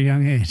a very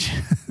young age.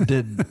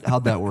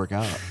 How'd that work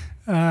out?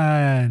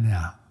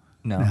 No,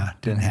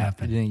 didn't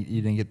happen.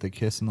 You didn't get the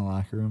kiss in the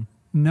locker room?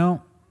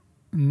 No,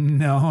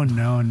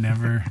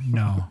 never.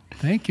 No.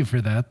 Thank you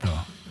for that, though.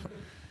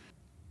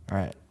 All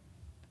right.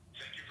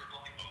 Thank you for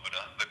calling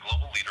Boveda, the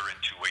global leader in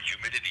two-way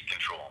humidity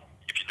control.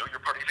 If you know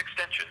your party's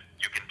extension,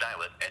 you can dial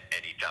it at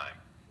any time.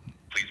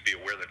 Please be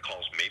aware that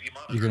calls may be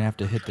monitored. You're going to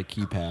have to hit the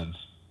keypad.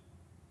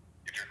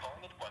 If you're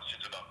calling with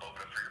questions about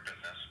Boveda for your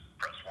business,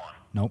 press 1.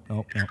 Nope.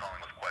 If you're calling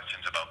with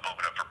questions about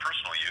Boveda for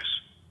personal use,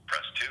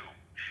 press 2.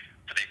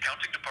 For the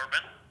accounting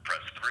department,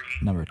 press 3.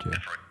 Number 2.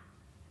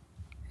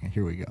 Okay,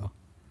 here we go.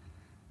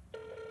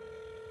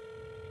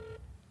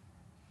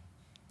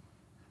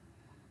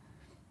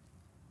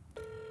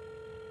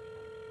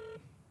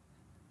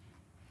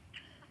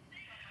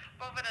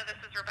 Boveda, this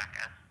is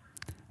Rebecca.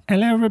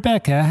 Hello,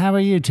 Rebecca. How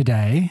are you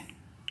today?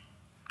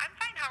 I'm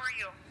fine. How are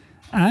you?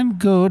 I'm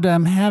good.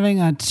 I'm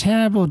having a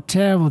terrible,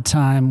 terrible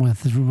time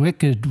with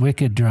wicked,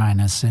 wicked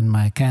dryness in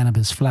my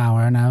cannabis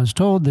flower, and I was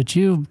told that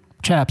you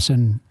chaps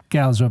and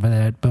gals over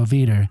there at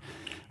Boveda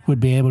would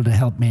be able to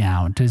help me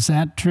out. Is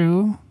that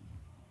true?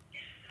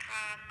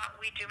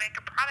 We do make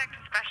a product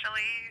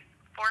especially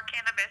for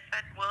cannabis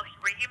that will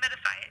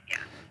rehumidify it, yes.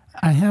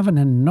 I have an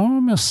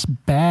enormous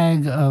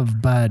bag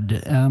of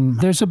bud.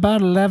 There's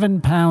about 11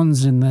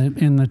 pounds in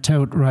the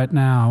tote right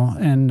now,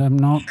 and I'm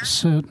not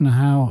certain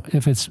how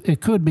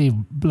it could be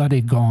bloody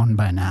gone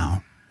by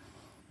now.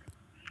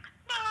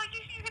 No,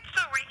 you can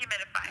still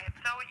rehumidify it.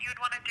 So what you'd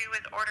want to do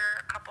is order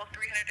a couple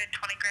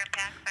 320-gram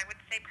packs. I would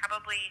say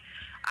probably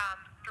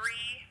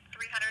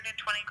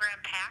 320-gram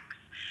packs,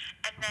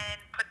 and then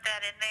put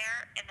that in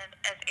there, and then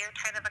as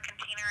airtight of a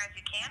container as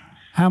you can.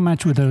 How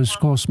much would those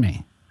cost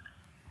me?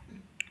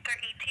 They're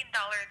 $18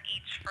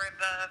 each for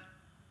the.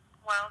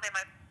 Well, they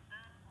might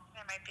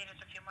be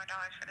just a few more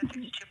dollars for the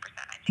 62%.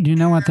 I think. Do you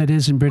know what that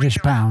is in British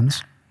right around pounds?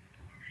 that.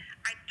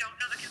 I don't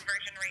know the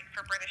conversion rate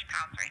for British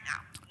pounds right now.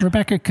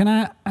 Rebecca, can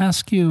I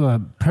ask you a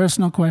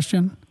personal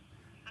question?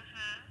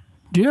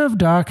 Mm-hmm. Do you have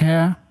dark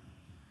hair?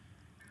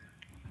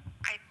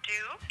 I do,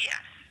 yes.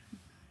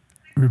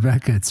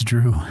 Rebecca, it's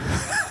Drew.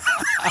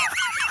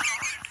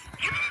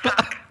 You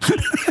suck.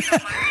 Thank you so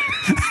much.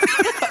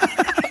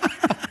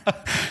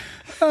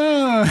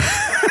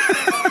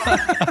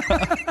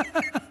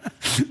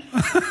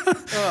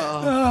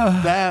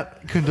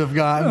 That couldn't have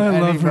gotten I any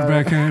love better.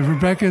 Rebecca.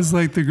 Rebecca's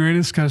like the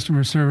greatest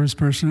customer service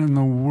person in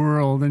the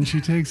world, and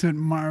she takes it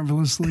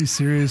marvelously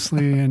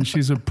seriously, and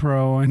she's a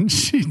pro, and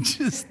she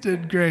just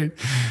did great.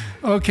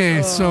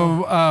 Okay,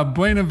 so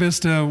Buena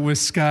Vista with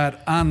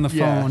Scott on the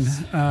phone.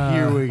 Yes.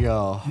 Here we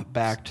go.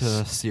 Back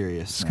to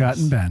serious. Scott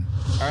and Ben.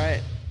 All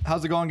right.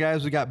 How's it going,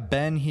 guys? We got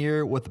Ben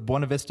here with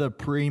Buena Vista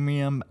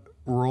Premium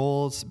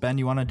Rolls. Ben,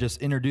 you want to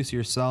just introduce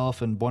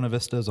yourself and Buena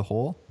Vista as a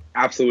whole?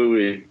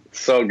 Absolutely.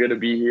 So good to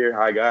be here.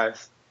 Hi,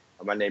 guys.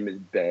 My name is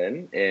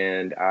Ben,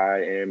 and I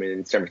am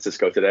in San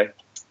Francisco today.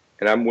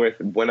 And I'm with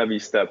Buena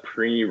Vista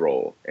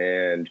Pre-Roll.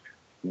 And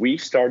we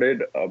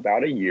started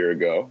about a year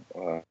ago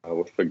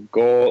with the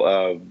goal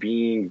of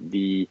being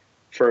the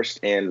first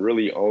and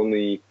really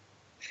only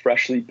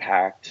freshly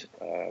packed,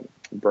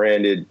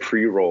 branded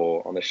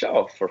pre-roll on the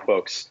shelf for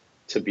folks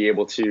to be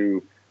able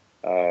to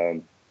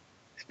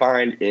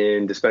find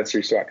in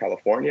dispensaries throughout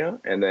California,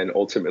 and then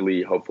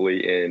ultimately,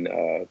 hopefully,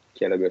 in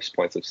cannabis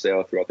points of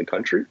sale throughout the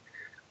country.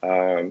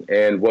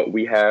 And what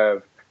we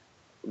have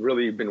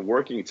really been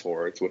working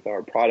towards with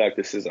our product,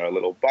 this is our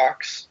little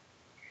box,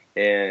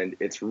 and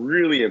it's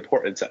really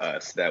important to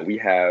us that we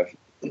have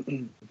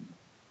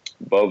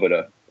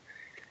Boveda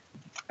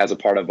as a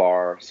part of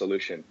our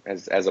solution,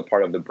 as a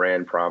part of the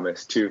brand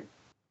promise too.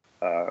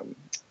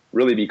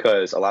 Really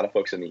because a lot of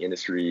folks in the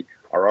industry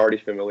are already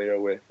familiar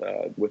with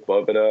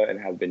Boveda and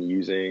have been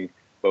using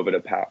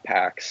Boveda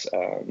packs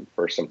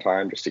for some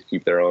time just to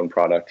keep their own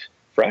product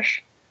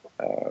fresh.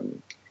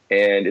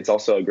 And it's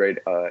also a great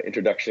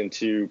introduction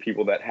to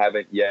people that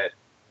haven't yet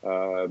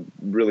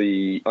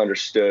really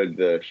understood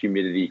the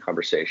humidity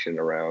conversation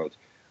around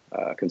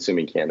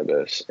consuming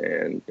cannabis,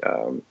 and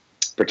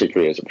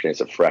particularly as it pertains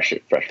to fresh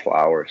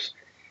flowers.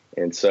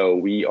 And so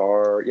we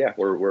are,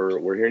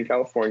 we're here in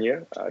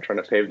California,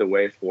 trying to pave the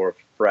way for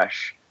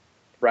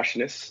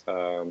freshness,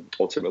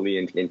 ultimately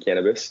in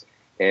cannabis.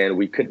 And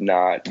we could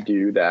not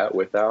do that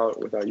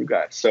without you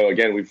guys. So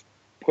again, we've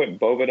put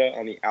Boveda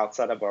on the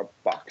outside of our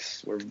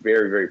box. We're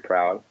very, very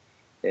proud.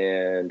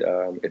 And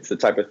it's the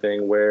type of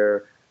thing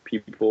where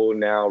people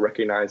now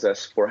recognize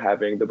us for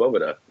having the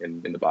Boveda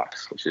in the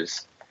box, which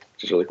is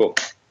really cool.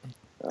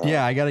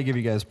 Yeah, I got to give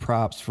you guys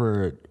props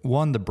for,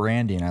 one, the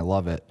branding. I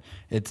love it.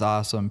 It's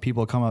awesome.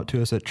 People come up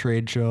to us at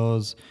trade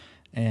shows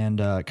and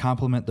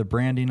compliment the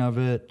branding of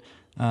it.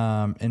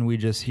 And we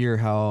just hear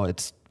how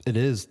it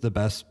is the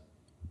best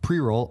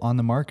pre-roll on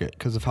the market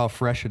because of how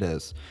fresh it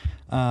is.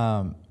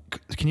 Can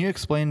you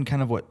explain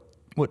kind of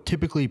what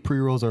typically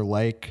pre-rolls are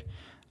like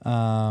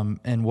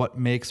and what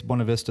makes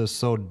Buena Vista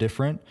so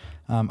different?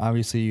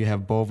 Obviously, you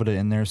have Boveda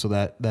in there, so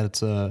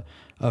that's a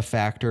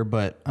factor.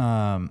 But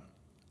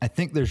I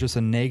think there's just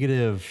a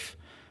negative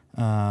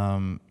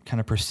kind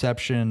of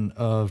perception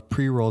of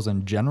pre-rolls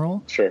in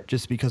general, Sure.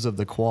 just because of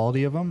the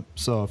quality of them.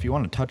 So if you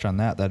want to touch on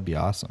that, that'd be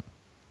awesome.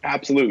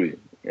 Absolutely.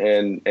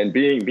 And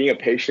being a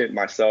patient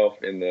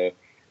myself in the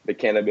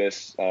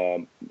cannabis,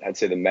 I'd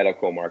say the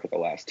medical market the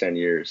last 10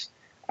 years,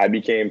 I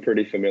became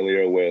pretty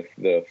familiar with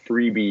the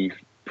freebie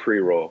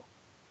pre-roll,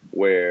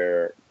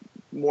 where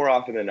more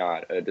often than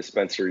not, a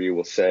dispensary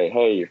will say,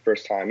 hey, your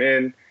first time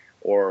in,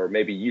 or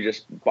maybe you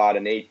just bought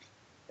an eighth,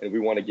 and we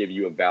want to give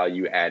you a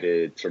value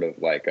added sort of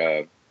like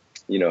a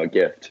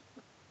gift,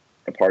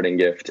 a parting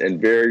gift. And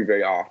very,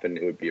 very often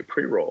it would be a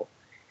pre-roll.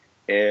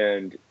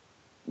 And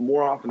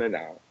more often than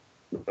not,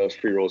 those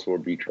pre-rolls will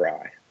be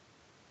dry.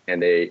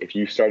 And if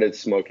you started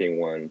smoking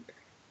one,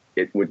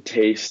 it would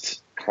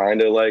taste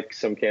kind of like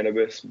some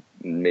cannabis,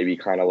 maybe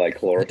kind of like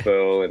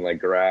chlorophyll and like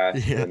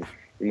grass. Yeah. And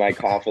you might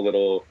cough a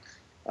little.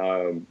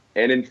 And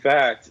in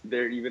fact,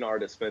 there even are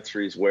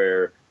dispensaries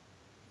where,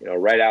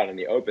 right out in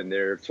the open,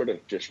 they're sort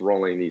of just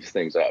rolling these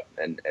things up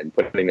and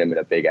putting them in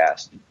a big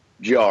ass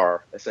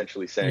jar,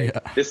 essentially saying,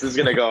 this is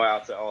going to go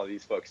out to all of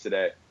these folks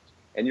today.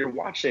 And you're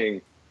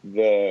watching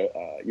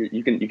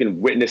you can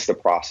witness the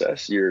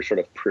process. You're sort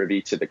of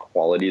privy to the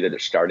quality that they're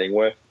starting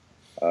with.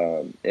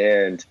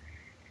 And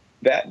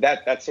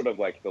that's sort of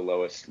like the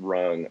lowest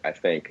rung, I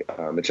think,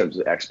 in terms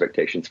of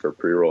expectations for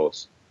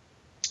pre-rolls.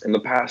 In the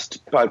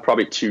past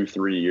probably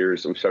 2-3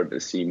 years, we've started to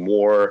see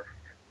more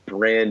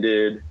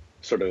branded,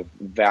 sort of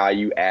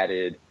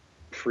value-added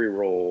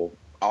pre-roll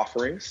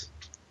offerings.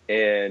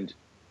 And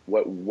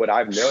what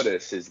I've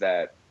noticed is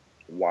that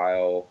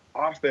while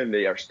often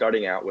they are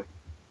starting out with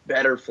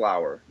better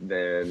flower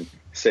than,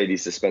 say,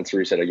 these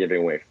dispensaries that are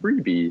giving away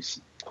freebies,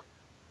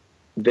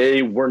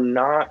 they were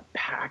not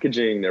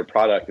packaging their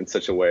product in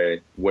such a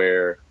way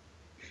where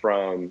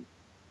from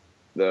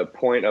the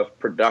point of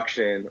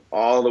production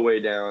all the way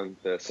down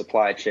the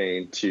supply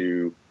chain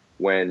to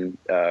when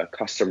a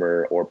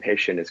customer or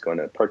patient is going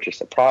to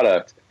purchase a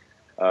product,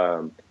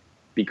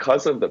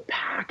 because of the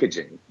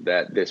packaging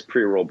that this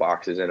pre-roll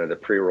box is in or the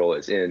pre-roll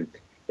is in,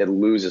 it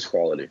loses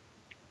quality.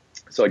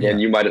 So again,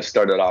 you might have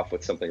started off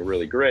with something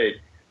really great,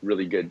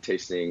 really good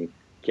tasting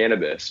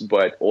cannabis,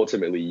 but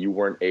ultimately you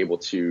weren't able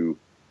to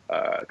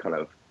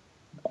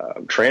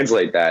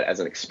translate that as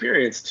an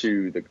experience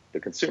to the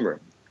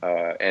consumer.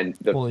 And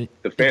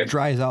it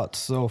dries out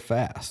so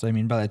fast. I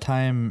mean, by the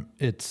time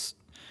it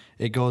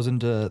goes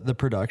into the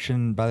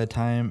production, by the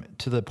time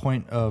to the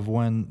point of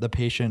when the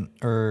patient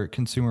or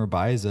consumer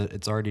buys it,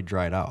 it's already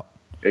dried out.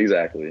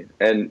 Exactly.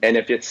 And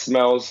if it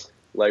smells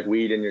like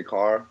weed in your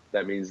car,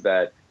 that means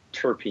that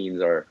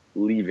terpenes are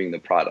leaving the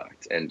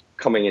product and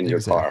coming in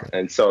your car.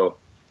 And so,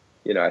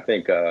 I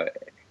think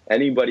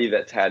anybody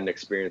that's had an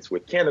experience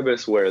with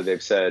cannabis where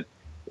they've said,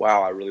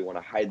 wow, I really want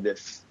to hide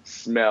this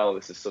smell.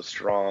 This is so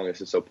strong.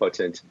 This is so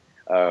potent.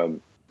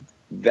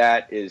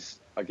 That is,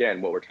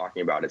 again, what we're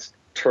talking about is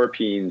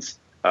terpenes,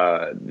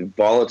 the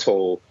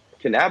volatile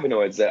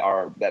cannabinoids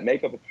that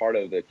make up a part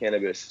of the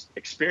cannabis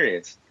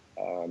experience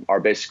are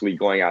basically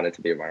going out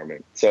into the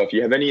environment. So if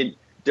you have any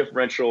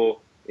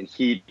differential in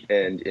heat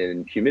and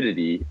in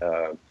humidity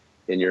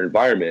in your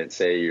environment,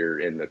 say you're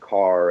in the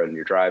car and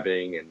you're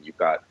driving and you've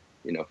got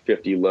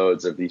 50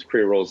 loads of these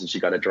pre-rolls that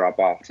you got to drop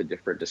off to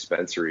different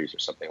dispensaries or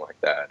something like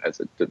that as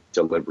a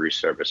delivery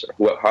service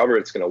or however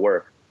it's going to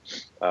work.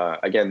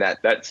 Again,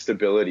 that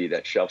stability,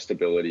 that shelf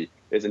stability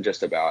isn't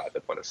just about at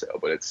the point of sale,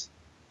 but it's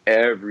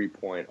every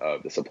point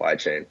of the supply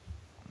chain.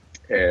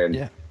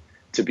 And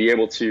to be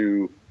able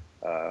to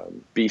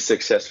be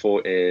successful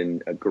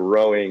in a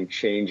growing,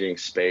 changing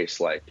space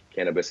like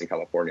cannabis in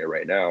California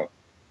right now,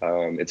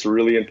 it's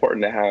really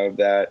important to have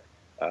that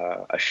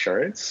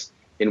assurance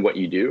in what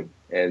you do.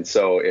 And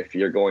so if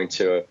you're going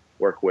to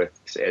work with,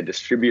 say, a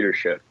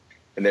distributorship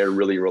and they're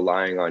really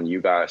relying on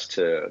you guys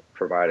to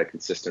provide a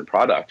consistent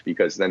product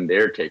because then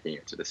they're taking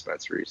it to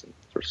dispensaries and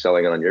sort of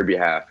selling it on your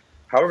behalf,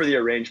 however the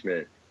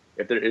arrangement,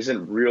 if there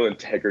isn't real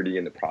integrity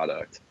in the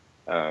product,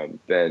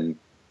 then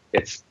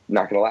it's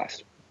not going to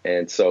last.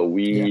 And so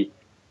we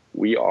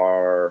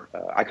are,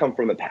 I come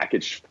from the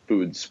packaged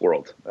foods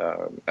world.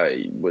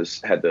 I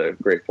had the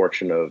great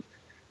fortune of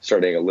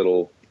starting a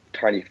little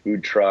tiny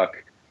food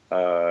truck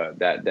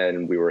that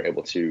then we were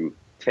able to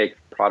take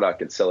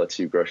product and sell it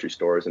to grocery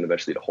stores and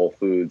eventually to Whole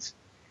Foods.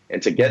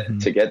 And to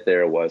get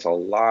there was a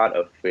lot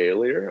of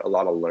failure, a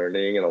lot of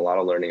learning, and a lot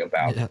of learning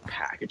about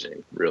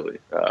packaging, really.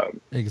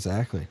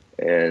 Exactly.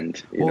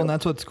 And and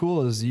that's what's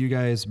cool is you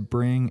guys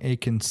bring a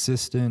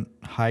consistent,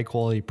 high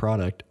quality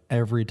product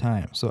every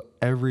time. So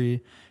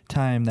every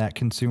time that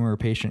consumer or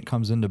patient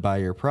comes in to buy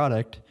your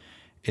product,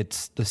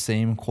 it's the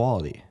same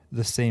quality,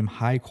 the same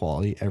high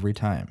quality every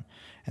time.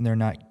 And they're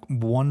not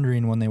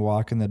wondering when they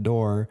walk in the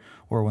door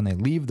or when they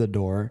leave the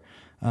door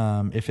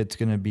if it's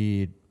going to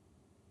be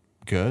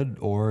good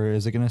or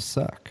is it going to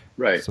suck.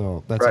 Right.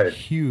 So that's a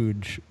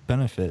huge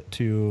benefit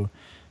to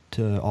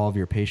all of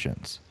your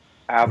patients.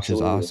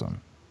 Absolutely. Which is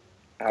awesome.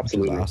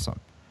 Absolutely. Which is awesome.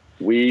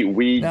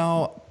 We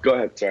now go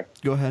ahead. Sorry.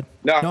 Go ahead.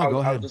 No, go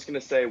ahead. I was just going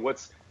to say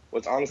what's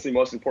honestly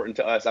most important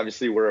to us.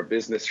 Obviously, we're a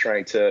business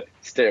trying to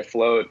stay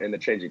afloat in the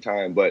changing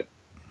time, but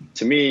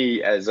to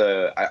me,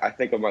 I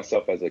think of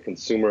myself as a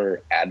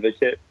consumer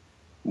advocate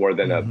more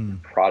than a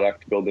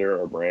product builder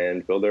or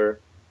brand builder.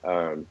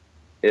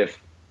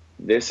 If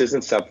this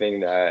isn't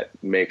something that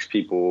makes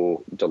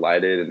people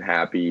delighted and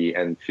happy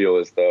and feel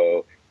as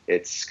though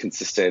it's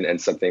consistent and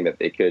something that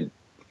they could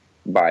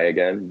buy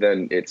again,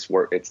 then it's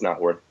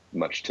not worth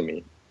much to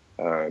me.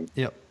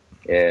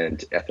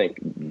 And I think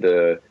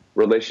the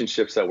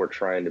relationships that we're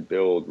trying to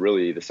build,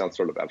 really, this sounds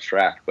sort of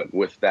abstract, but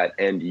with that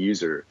end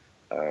user,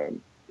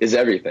 is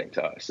everything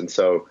to us. And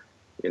so,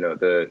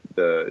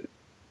 the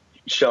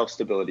shelf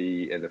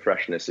stability and the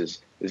freshness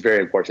is very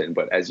important.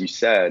 But as you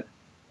said,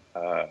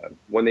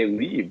 when they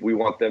leave, we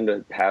want them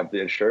to have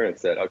the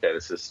assurance that, okay,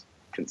 this is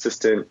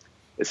consistent.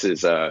 This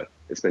is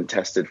it's been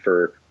tested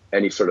for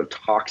any sort of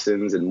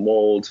toxins and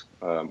mold,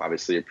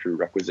 obviously a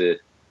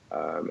prerequisite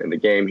in the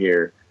game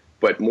here.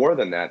 But more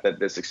than that, that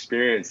this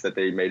experience that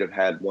they may have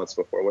had once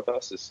before with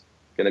us is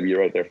going to be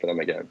right there for them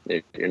again.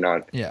 You're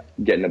not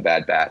getting a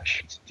bad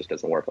batch. It just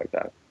doesn't work like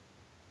that.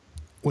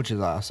 Which is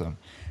awesome.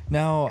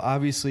 Now,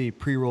 obviously,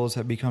 pre-rolls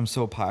have become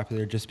so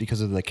popular just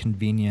because of the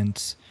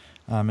convenience,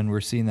 and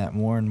we're seeing that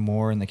more and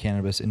more in the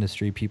cannabis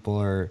industry. People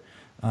are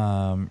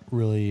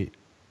really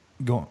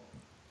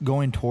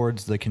going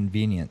towards the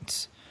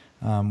convenience,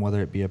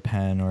 whether it be a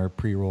pen or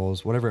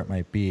pre-rolls, whatever it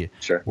might be.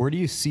 Sure. Where do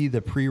you see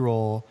the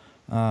pre-roll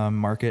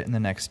market in the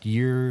next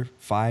year,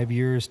 5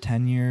 years,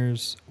 10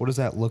 years? What does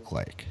that look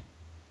like?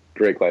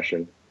 Great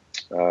question.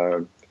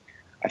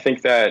 I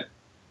think that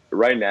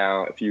right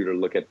now, if you were to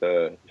look at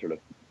the sort of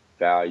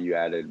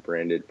value-added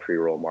branded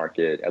pre-roll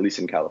market, at least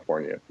in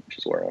California, which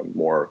is where I'm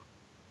more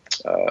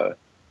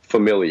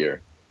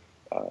familiar,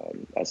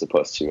 as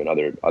opposed to in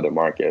other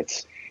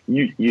markets,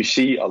 you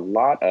see a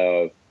lot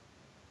of,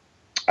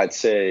 I'd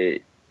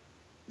say,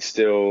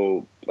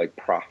 still like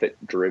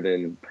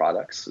profit-driven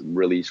products,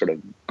 really sort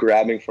of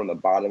grabbing from the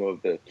bottom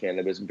of the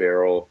cannabis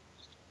barrel,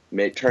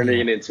 turning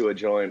it into a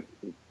joint,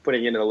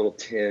 putting it in a little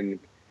tin,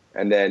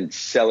 and then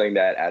selling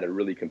that at a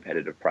really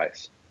competitive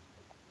price.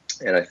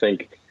 And I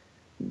think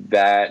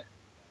that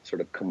sort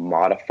of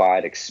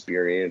commodified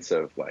experience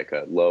of like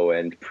a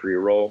low-end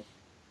pre-roll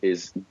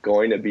is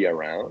going to be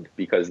around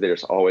because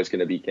there's always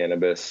going to be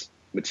cannabis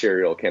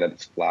material,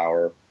 cannabis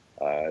flower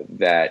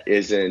that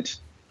isn't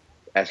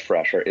as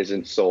fresh or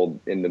isn't sold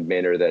in the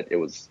manner that it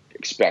was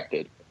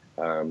expected.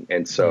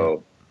 And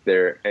so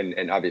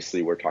and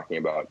obviously we're talking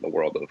about the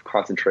world of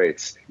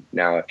concentrates.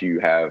 Now, if you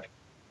have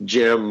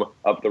Jim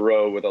up the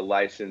road with a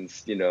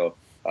licensed,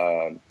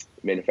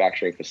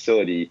 manufacturing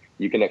facility,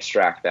 you can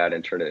extract that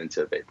and turn it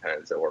into vape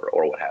pens or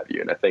what have you.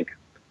 And I think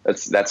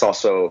that's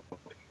also,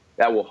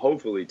 that will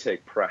hopefully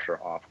take pressure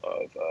off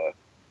of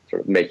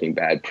sort of making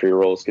bad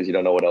pre-rolls because you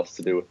don't know what else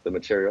to do with the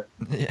material.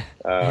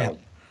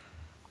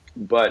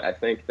 But I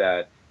think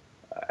that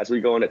as we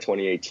go into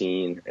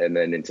 2018 and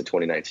then into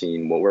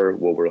 2019, what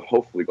we're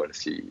hopefully going to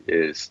see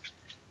is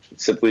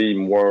simply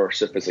more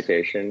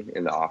sophistication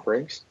in the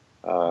offerings.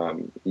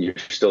 You're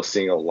still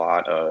seeing a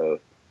lot of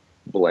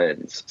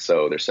blends.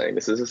 So they're saying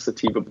this is a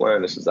sativa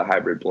blend, this is a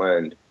hybrid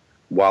blend.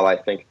 While I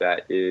think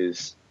that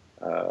is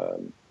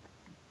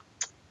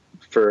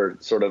for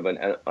sort of an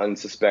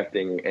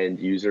unsuspecting end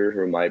user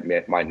who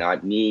might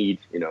not need,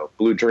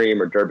 Blue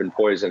Dream or Durban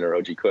Poison or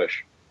OG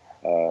Kush,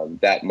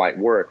 that might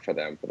work for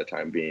them for the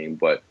time being.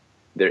 But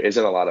there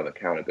isn't a lot of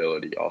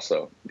accountability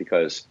also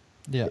because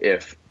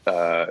if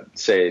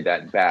say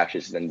that batch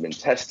has then been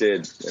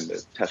tested and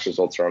the test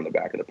results are on the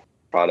back of the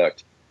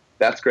product,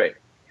 that's great.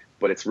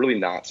 But it's really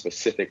not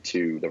specific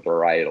to the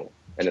varietal,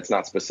 and it's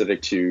not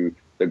specific to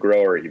the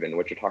grower even.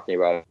 What you're talking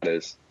about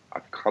is a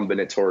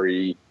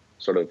combinatory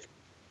sort of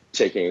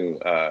taking,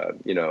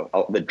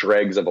 the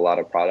dregs of a lot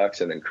of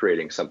products and then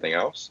creating something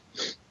else.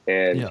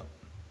 And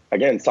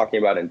again, it's talking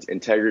about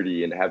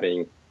integrity and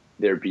having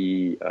there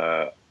be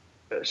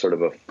sort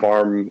of a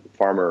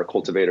farmer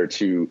cultivator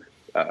to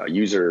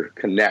user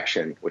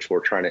connection, which we're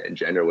trying to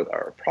engender with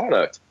our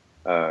product.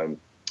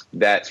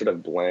 That sort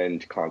of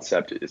blend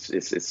concept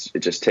it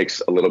just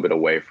takes a little bit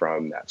away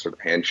from that sort of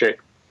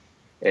handshake.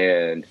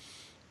 And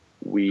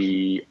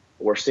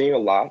we're seeing a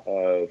lot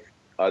of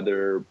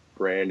other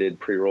branded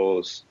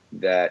pre-rolls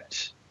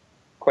that,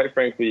 quite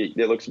frankly,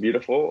 it looks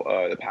beautiful.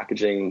 The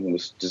packaging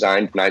was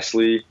designed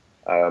nicely,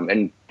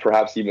 and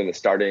perhaps even the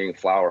starting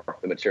flower,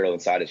 the material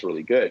inside is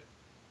really good.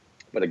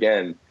 But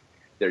again,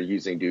 they're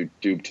using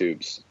doob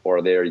tubes,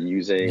 or they're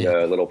using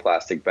a little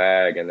plastic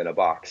bag and then a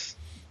box.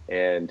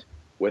 And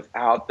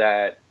without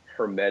that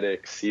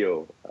hermetic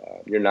seal,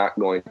 you're not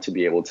going to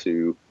be able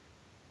to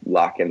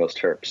lock in those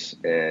terps,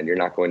 and you're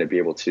not going to be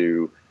able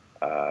to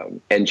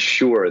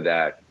ensure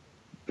that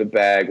the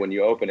bag, when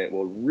you open it,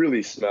 will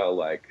really smell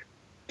like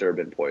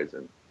Durban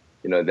Poison.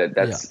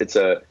 It's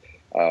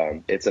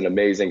an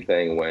amazing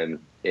thing when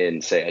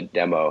in, say, a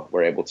demo,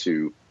 we're able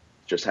to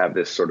just have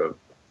this sort of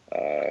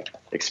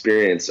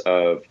experience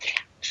of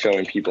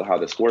showing people how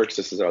this works.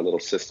 This is our little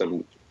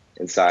system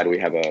inside. We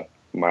have a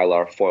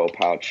Mylar foil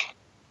pouch,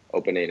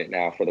 opening it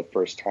now for the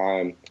first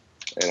time.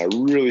 And I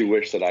really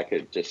wish that I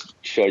could just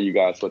show you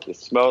guys what this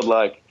smelled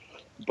like.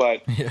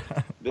 But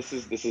this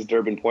is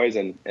Durban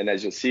Poison. And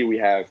as you'll see, we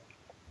have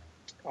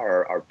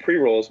our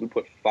pre-rolls. We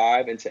put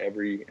 5 into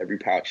every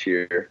pouch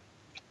here.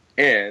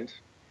 And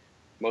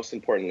most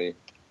importantly,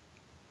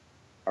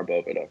 our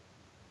Boveda.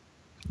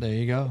 There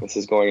you go. This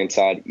is going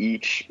inside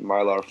each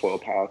Mylar foil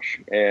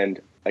pouch.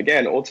 And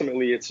again,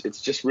 ultimately,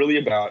 it's just really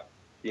about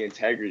the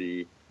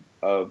integrity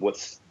of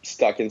what's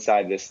stuck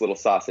inside this little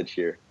sausage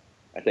here.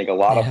 I think a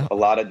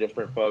lot of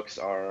different folks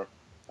are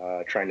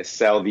trying to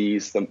sell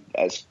these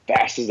as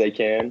fast as they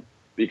can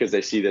because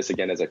they see this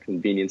again as a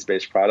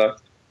convenience-based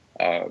product.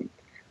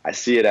 I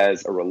see it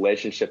as a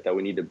relationship that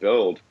we need to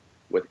build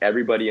with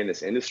everybody in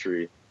this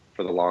industry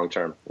for the long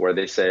term, where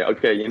they say,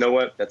 okay, you know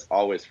what? That's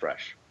always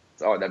fresh.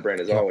 That brand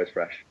is always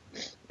fresh.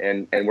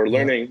 And we're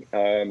learning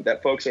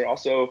that folks are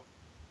also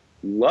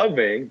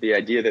loving the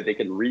idea that they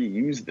can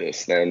reuse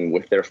this then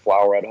with their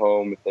flower at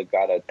home. If they've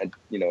got a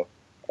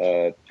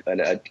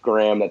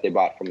gram that they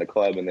bought from the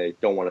club and they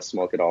don't want to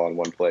smoke it all in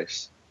one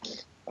place.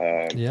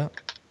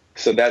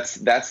 So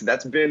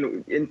that's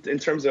been in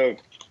terms of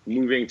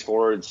moving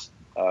towards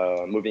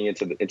moving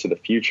into the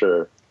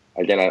future.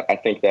 Again, I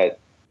think that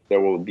there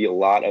will be a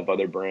lot of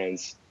other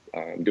brands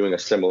doing a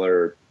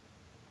similar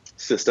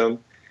system,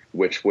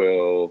 which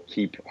will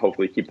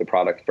hopefully keep the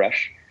product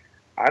fresh.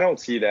 I don't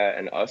see that,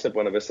 and us at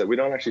Buena Vista, we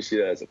don't actually see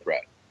that as a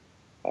threat.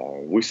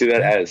 We see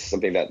that as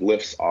something that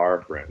lifts our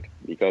brand,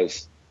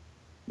 because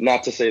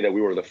not to say that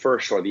we were the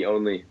first or the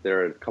only,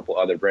 there are a couple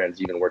other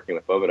brands even working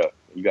with Boveda,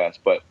 you guys,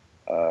 but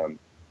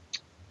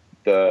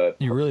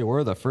you really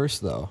were the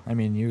first, though. I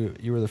mean,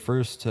 you were the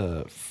first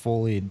to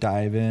fully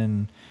dive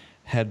in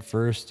head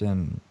first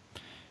and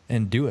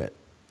do it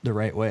the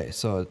right way.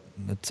 So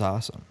it's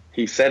awesome.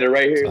 He said it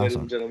right here, awesome. Ladies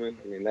and gentlemen.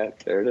 I mean,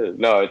 there it is.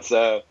 No, it's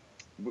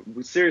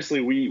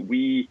seriously,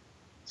 we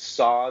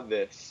saw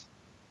this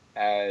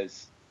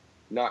as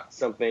not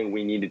something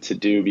we needed to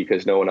do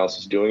because no one else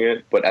was doing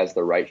it, but as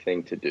the right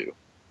thing to do.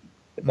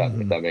 If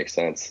that makes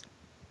sense.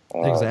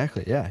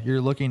 Exactly. Yeah,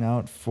 you're looking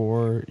out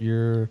for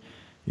your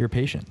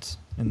patients,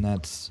 and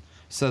that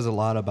says a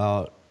lot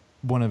about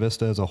Buena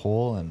Vista as a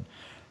whole. And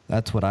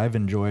that's what I've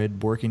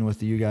enjoyed working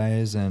with you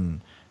guys.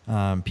 And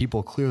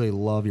people clearly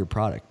love your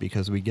product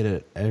because we get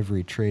it at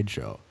every trade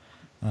show.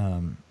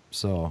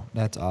 So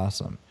that's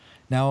awesome.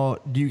 Now,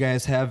 do you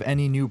guys have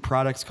any new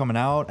products coming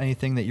out?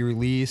 Anything that you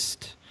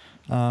released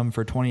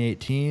for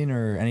 2018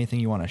 or anything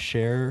you want to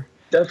share?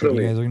 Definitely. That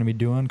you guys are going to be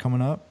doing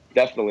coming up?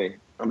 Definitely.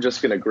 I'm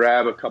just going to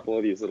grab a couple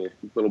of these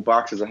little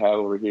boxes I have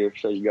over here,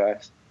 show you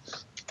guys.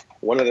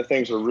 One of the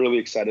things we're really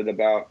excited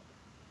about,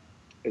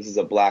 this is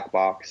a black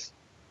box.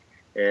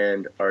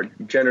 And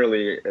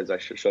generally, as I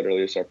showed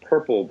earlier, it's our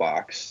purple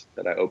box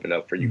that I opened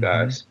up for you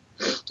guys.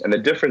 And the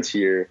difference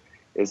here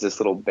is this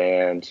little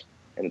band,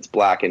 and it's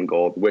black and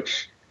gold,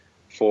 which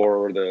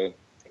for the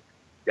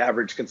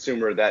average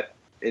consumer, that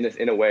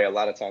in a way, a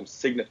lot of times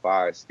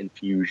signifies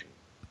infusion,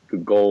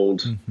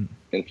 gold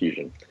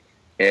infusion.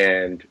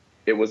 And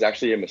it was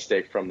actually a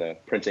mistake from the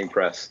printing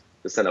press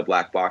to send a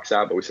black box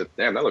out, but we said,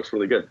 damn, that looks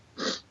really good.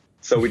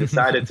 So we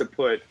decided to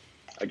put,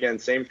 again,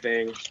 same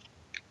thing,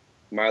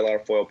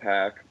 Mylar foil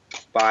pack,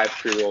 5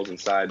 pre-rolls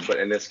inside, but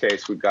in this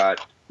case, we've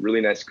got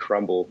really nice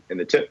crumble in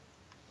the tip.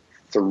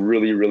 It's a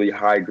really, really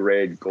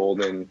high-grade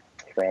golden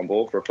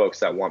crumble for folks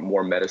that want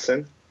more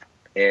medicine.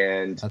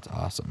 And that's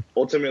awesome.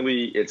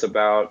 Ultimately, it's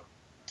about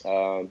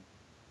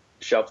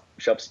shelf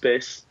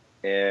space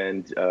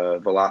and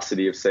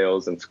velocity of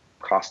sales and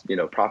cost,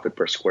 profit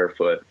per square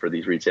foot for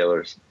these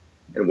retailers.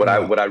 And what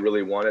I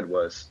really wanted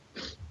was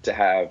to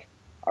have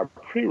our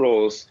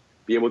pre-rolls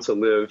be able to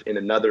live in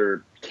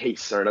another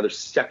case or another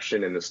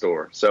section in the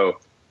store. So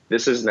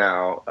this is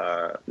now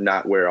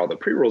not where all the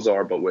pre-rolls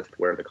are, but with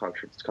where the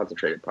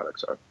concentrated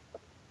products are,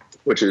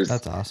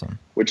 that's awesome.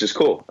 Which is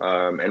cool.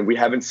 And we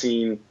haven't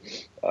seen.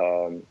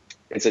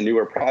 It's a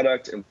newer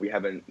product, and we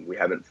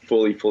haven't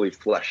fully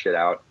fleshed it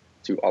out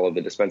to all of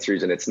the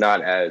dispensaries, and it's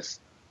not as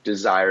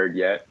desired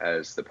yet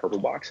as the purple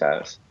box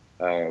has.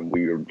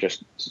 We are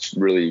just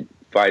really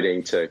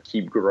fighting to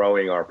keep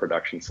growing our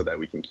production so that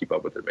we can keep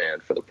up with the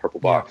demand for the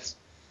purple box.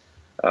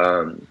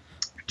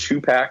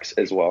 2 packs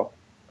as well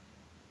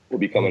will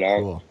be coming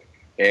out,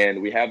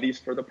 and we have these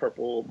for the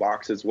purple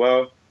box as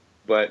well.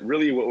 But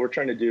really, what we're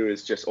trying to do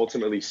is just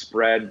ultimately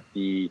spread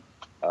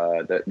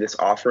this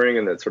offering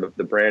and the sort of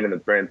the brand and the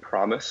brand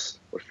promise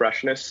with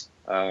freshness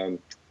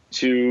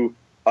to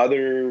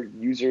other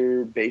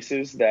user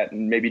bases that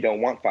maybe don't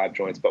want 5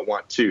 joints but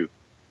want 2.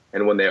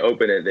 And when they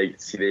open it,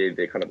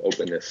 they kind of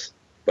open this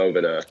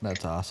Boveda.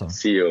 That's awesome.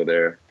 Seal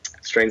there,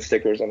 strain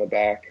stickers on the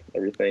back,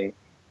 everything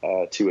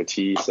to a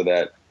T, so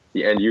that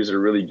the end user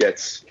really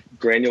gets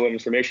granular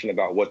information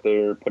about what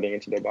they're putting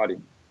into their body.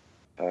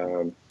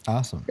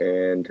 Awesome.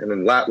 And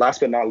then last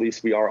but not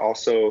least, we are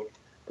also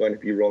going to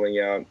be rolling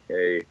out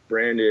a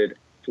branded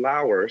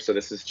flower. So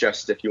this is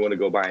just if you want to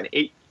go buy an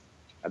 8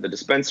 at the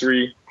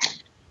dispensary,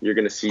 you're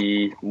going to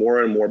see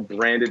more and more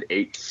branded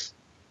 8s.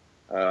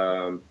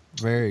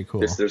 Very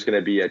cool. There's going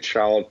to be a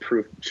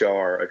child-proof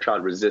jar, a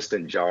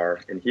child-resistant jar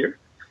in here,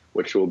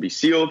 which will be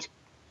sealed.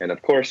 And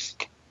of course,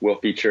 will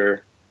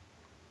feature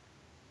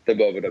the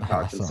Boveda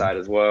pouch inside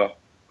as well.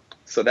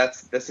 So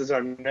this is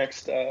our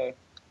next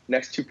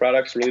 2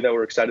 products really that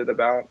we're excited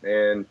about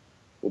and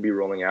we'll be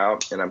rolling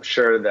out. And I'm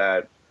sure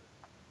that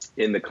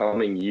in the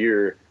coming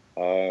year,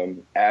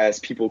 as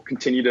people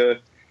continue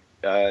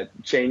to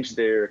change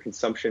their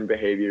consumption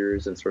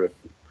behaviors and sort of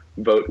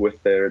vote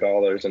with their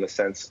dollars in a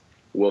sense,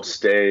 we'll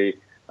stay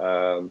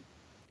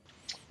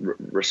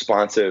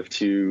responsive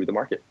to the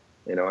market,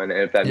 and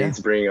if that means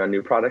bringing on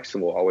new products,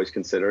 then we'll always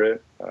consider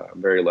it.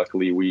 Very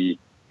luckily, we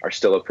are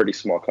still a pretty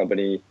small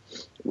company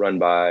run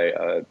by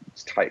a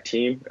tight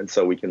team, and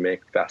so we can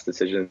make fast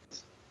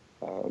decisions.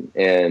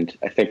 And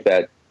I think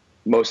that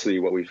mostly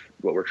what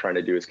we're trying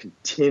to do is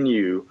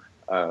continue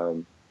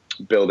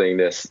building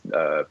this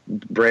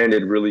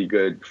branded, really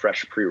good,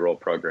 fresh pre-roll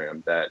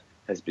program that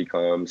has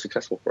become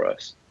successful for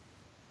us.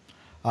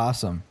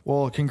 Awesome.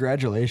 Well,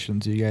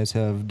 congratulations. You guys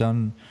have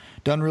done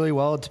really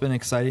well. It's been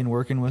exciting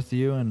working with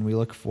you, and we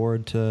look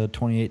forward to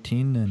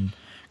 2018 and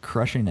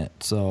crushing it.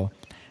 So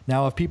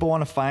now if people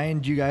want to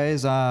find you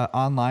guys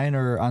online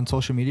or on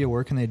social media,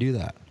 where can they do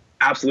that?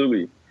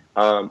 Absolutely.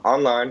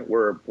 Online,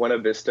 we're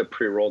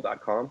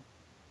buenavistapreroll.com,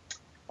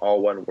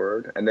 all one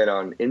word. And then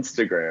on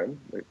Instagram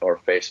or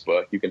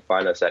Facebook, you can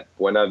find us at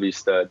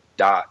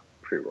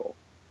buenavista.preroll.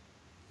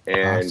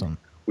 And Awesome.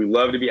 We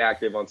love to be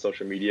active on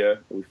social media.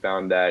 We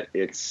found that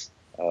it's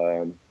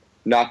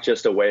not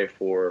just a way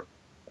for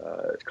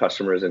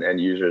customers and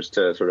end users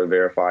to sort of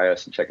verify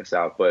us and check us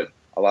out, but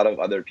a lot of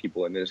other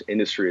people in this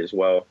industry as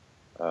well.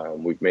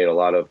 We've made a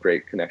lot of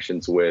great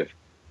connections with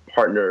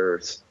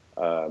partners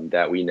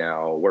that we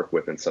now work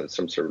with in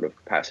some sort of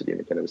capacity in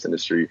the cannabis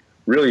industry,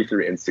 really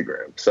through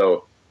Instagram.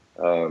 So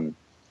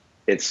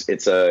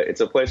it's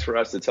a place for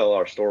us to tell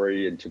our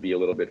story and to be a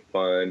little bit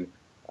fun,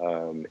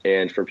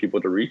 and for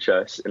people to reach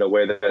us in a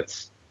way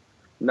that's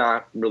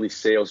not really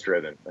sales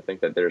driven. I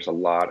think that there's a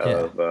lot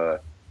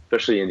of,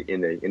 especially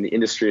in the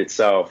industry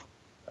itself,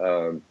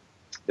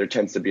 there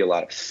tends to be a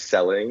lot of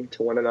selling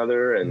to one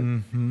another,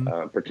 and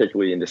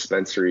particularly in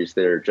dispensaries,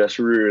 they're just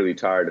really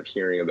tired of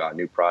hearing about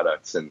new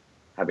products and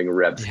having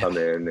reps come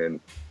in, and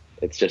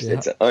it's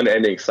an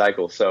unending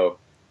cycle. So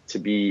to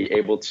be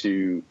able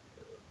to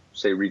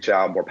reach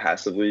out more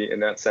passively in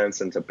that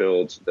sense and to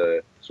build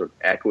the sort of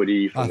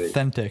equity from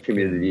the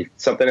community,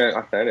 something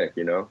authentic,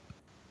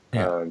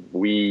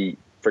 we,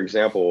 for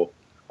example,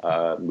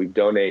 we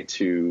donate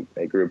to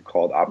a group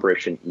called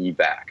Operation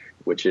EVAC,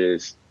 which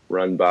is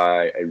run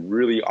by a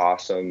really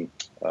awesome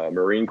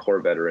Marine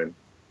Corps veteran.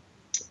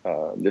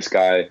 This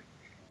guy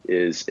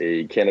is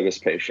a cannabis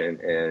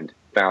patient and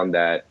found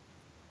that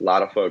a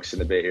lot of folks in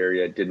the Bay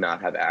Area did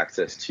not have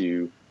access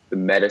to the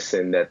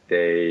medicine that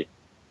they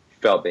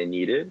felt they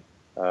needed,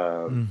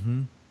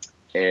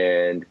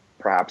 and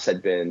perhaps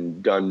had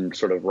been done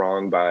sort of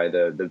wrong by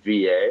the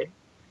VA.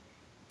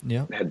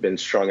 Had been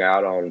strung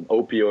out on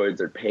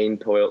opioids or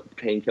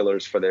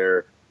painkillers for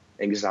their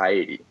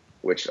anxiety,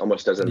 which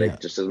almost doesn't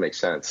make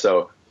sense.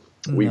 So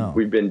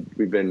we've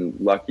been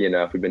lucky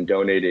enough. We've been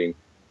donating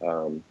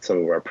some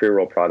of our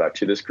pre-roll product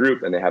to this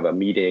group, and they have a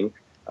meeting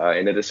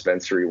in a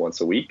dispensary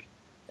once a week,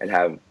 and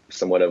have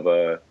somewhat of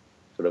a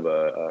sort of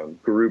a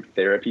group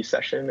therapy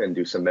session and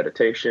do some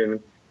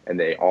meditation, and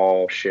they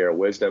all share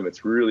wisdom.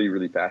 It's really,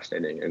 really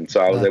fascinating. And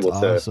so I was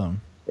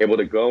able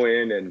to go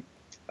in and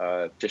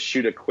just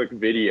shoot a quick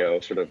video,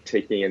 sort of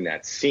taking in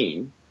that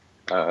scene,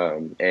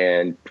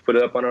 and put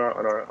it up on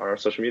our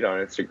social media, on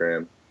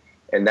Instagram.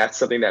 And that's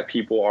something that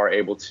people are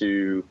able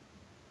to,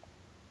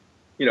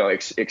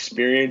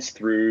 experience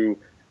through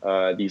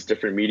these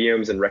different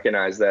mediums, and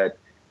recognize that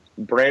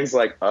brands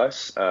like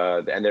us,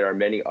 and there are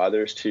many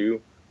others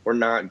too, we're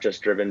not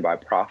just driven by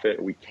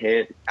profit. We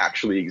can't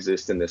actually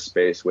exist in this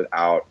space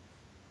without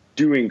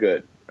doing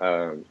good.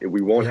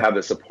 We won't have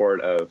the support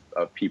of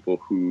people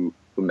who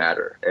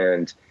matter.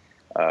 And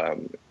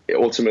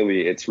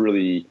ultimately, it's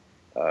really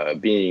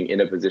being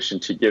in a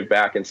position to give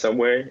back in some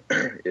way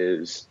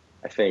is,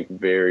 I think,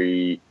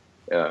 very,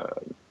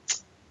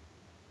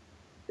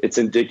 it's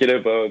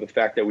indicative of the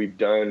fact that we've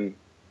done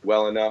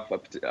well enough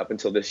up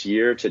until this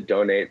year to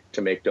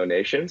make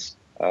donations,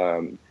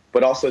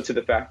 but also to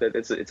the fact that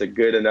it's a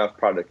good enough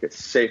product, it's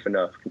safe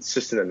enough,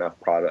 consistent enough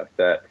product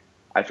that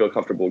I feel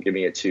comfortable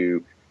giving it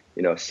to,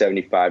 a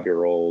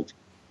 75-year-old,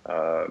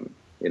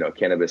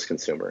 cannabis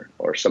consumer,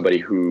 or somebody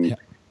who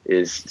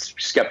is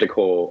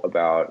skeptical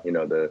about,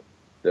 the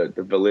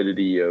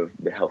validity of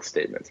the health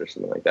statements or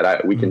something like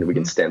that. We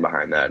can stand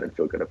behind that and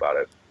feel good about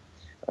it.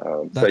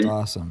 That's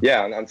awesome.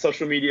 Yeah, on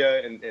social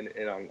media and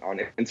on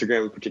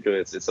Instagram in particular,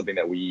 it's something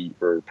that we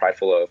were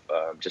prideful of,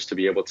 just to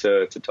be able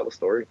to tell the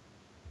story.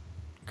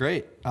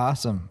 Great.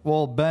 Awesome.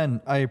 Well, Ben,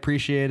 I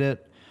appreciate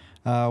it.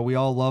 We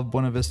all love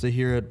Buena Vista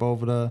here at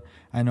Boveda.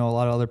 I know a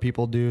lot of other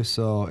people do,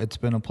 so it's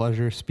been a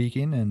pleasure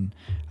speaking, and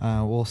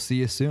we'll see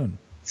you soon.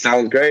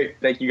 Sounds great.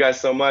 Thank you guys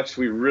so much.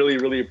 We really,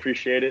 really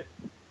appreciate it.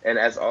 And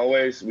as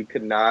always, we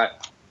could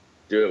not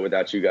do it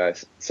without you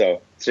guys.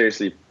 So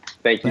seriously,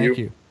 thank you.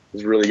 It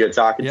was really good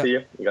talking to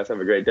you. You guys have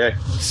a great day.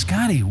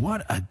 Scotty,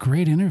 what a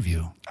great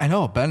interview. I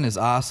know. Ben is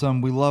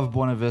awesome. We love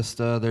Buena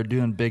Vista. They're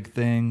doing big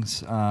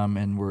things,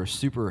 and we're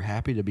super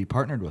happy to be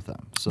partnered with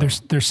them. So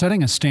they're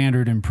setting a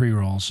standard in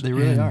pre-rolls. They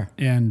really are.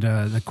 And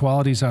the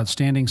quality is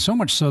outstanding, so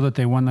much so that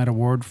they won that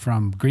award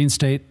from Green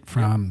State,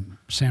 from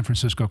San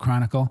Francisco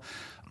Chronicle.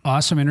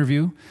 Awesome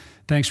interview.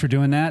 Thanks for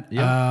doing that.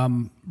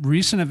 Yep.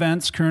 Recent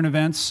events, current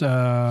events,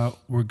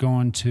 we're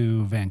going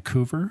to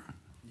Vancouver.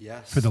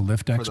 Yes. For the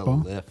Lift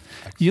Expo. The Lift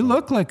Expo. You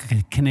look like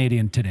a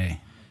Canadian today.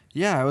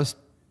 Yeah,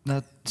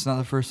 that's not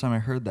the first time I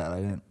heard that.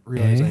 I didn't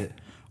realize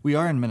We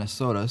are in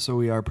Minnesota, so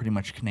we are pretty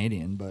much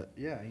Canadian. But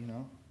yeah,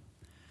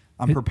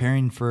 I'm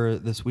preparing for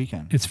this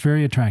weekend. It's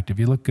very attractive.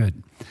 You look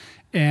good.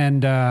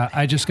 And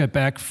I just got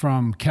back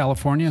from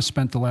California,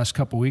 spent the last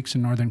couple weeks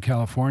in Northern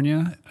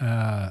California.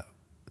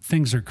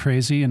 Things are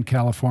crazy in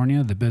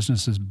California. The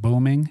business is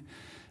booming.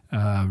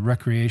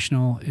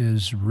 Recreational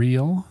is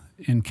real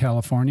in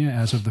California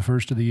as of the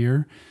first of the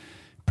year.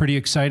 Pretty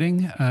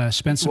exciting.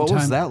 Spent some time. What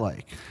was that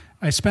like?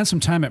 I spent some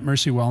time at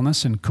Mercy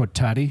Wellness in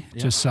Cotati,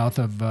 just south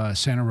of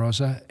Santa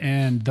Rosa.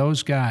 And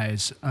those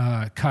guys,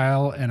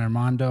 Kyle and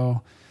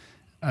Armando,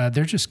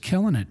 they're just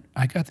killing it.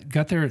 I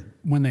got there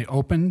when they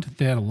opened.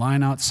 They had a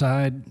line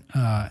outside,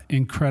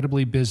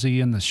 incredibly busy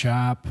in the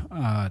shop.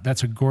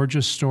 That's a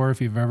gorgeous store. If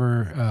you've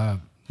ever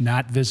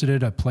not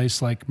visited a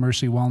place like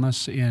Mercy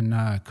Wellness in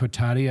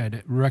Cotati,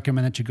 I'd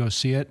recommend that you go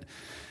see it.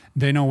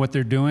 They know what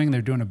they're doing.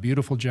 They're doing a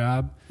beautiful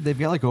job. They've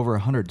got like over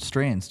 100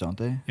 strains, don't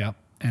they? Yep.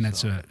 And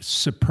it's a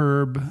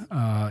superb,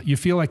 you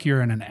feel like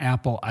you're in an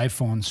Apple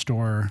iPhone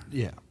store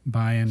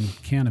buying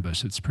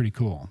cannabis. It's pretty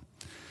cool.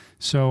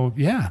 So,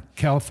 yeah,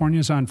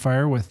 California's on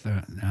fire with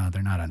no,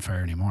 they're not on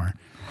fire anymore,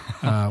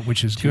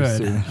 which is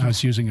good. I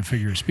was using a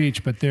figure of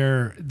speech, but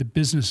the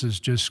business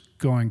is just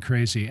going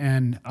crazy.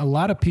 And a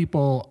lot of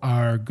people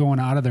are going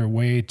out of their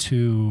way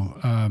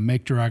to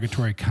make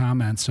derogatory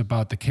comments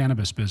about the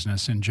cannabis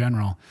business in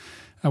general.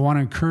 I want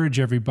to encourage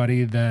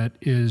everybody that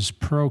is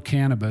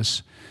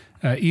pro-cannabis,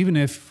 even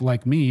if,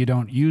 like me, you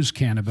don't use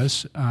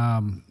cannabis,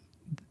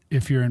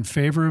 if you're in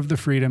favor of the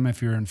freedom,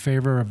 if you're in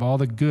favor of all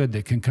the good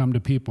that can come to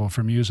people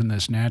from using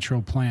this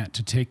natural plant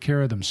to take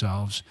care of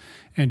themselves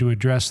and to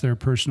address their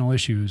personal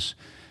issues,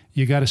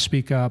 you got to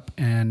speak up,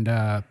 and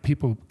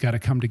people got to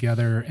come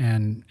together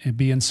and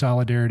be in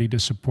solidarity to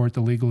support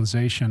the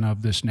legalization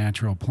of this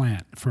natural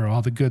plant for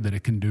all the good that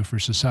it can do for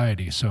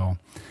society. So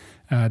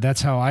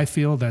that's how I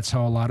feel. That's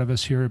how a lot of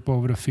us here at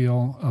Boveda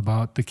feel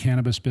about the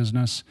cannabis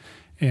business.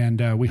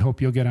 And we hope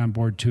you'll get on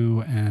board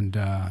too and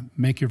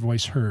make your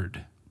voice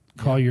heard.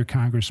 Call your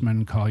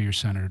congressman, call your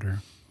senator.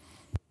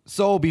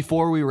 So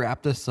before we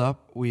wrap this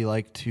up, we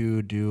like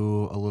to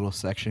do a little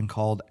section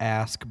called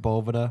Ask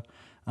Boveda.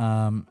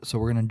 So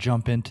we're going to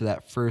jump into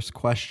that first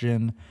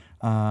question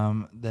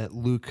that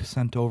Luke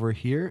sent over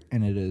here,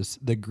 and it is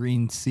the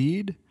green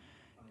seed.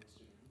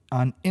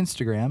 On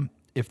Instagram,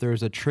 if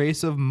there's a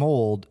trace of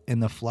mold in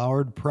the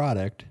flowered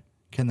product,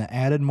 can the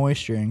added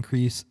moisture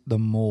increase the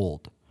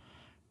mold?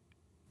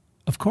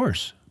 Of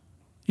course.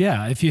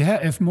 Yeah,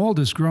 if mold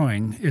is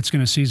growing, it's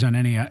going to seize on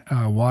any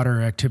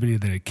water activity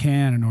that it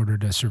can in order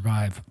to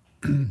survive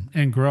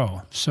and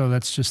grow. So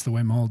that's just the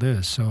way mold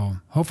is. So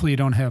hopefully you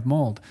don't have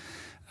mold.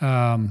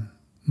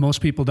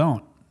 Most people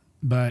don't,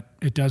 but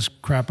it does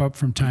crop up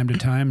from time to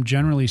time.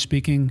 Generally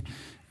speaking,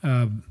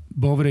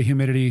 Boveda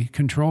humidity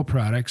control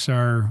products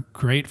are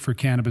great for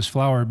cannabis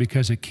flower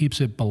because it keeps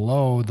it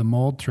below the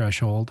mold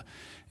threshold,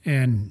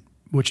 and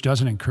which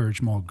doesn't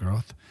encourage mold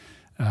growth.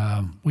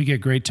 We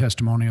get great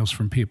testimonials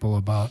from people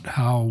about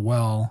how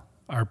well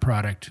our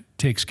product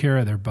takes care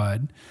of their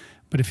bud.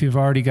 But if you've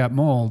already got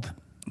mold,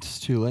 it's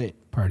too late.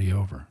 Party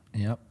over.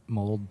 Yep.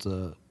 Mold's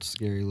a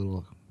scary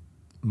little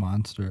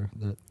monster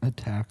that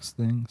attacks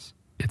things.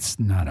 It's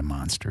not a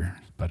monster,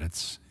 but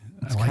it's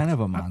kind of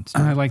a monster.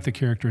 I like the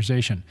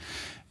characterization.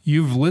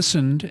 You've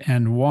listened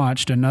and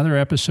watched another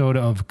episode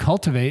of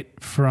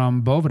Cultivate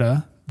from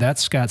Boveda.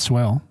 That's Scott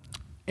Swell.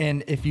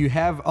 And if you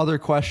have other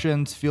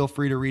questions, feel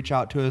free to reach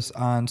out to us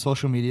on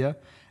social media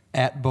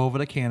at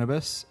Boveda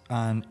Cannabis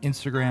on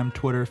Instagram,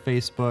 Twitter,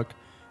 Facebook,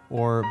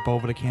 or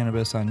Boveda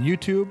Cannabis on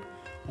YouTube,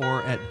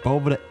 or at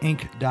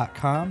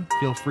bovedainc.com.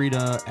 Feel free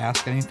to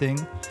ask anything.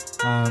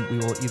 We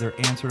will either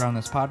answer it on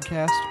this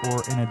podcast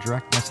or in a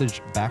direct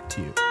message back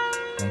to you.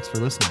 Thanks for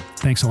listening.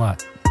 Thanks a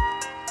lot.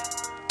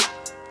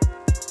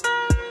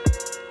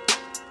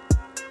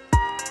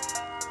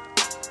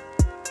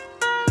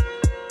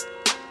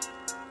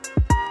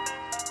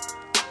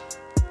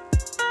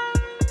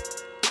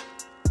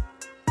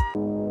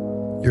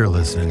 You're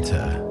listening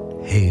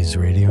to Hayes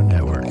Radio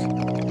Network,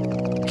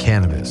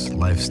 Cannabis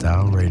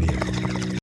Lifestyle Radio.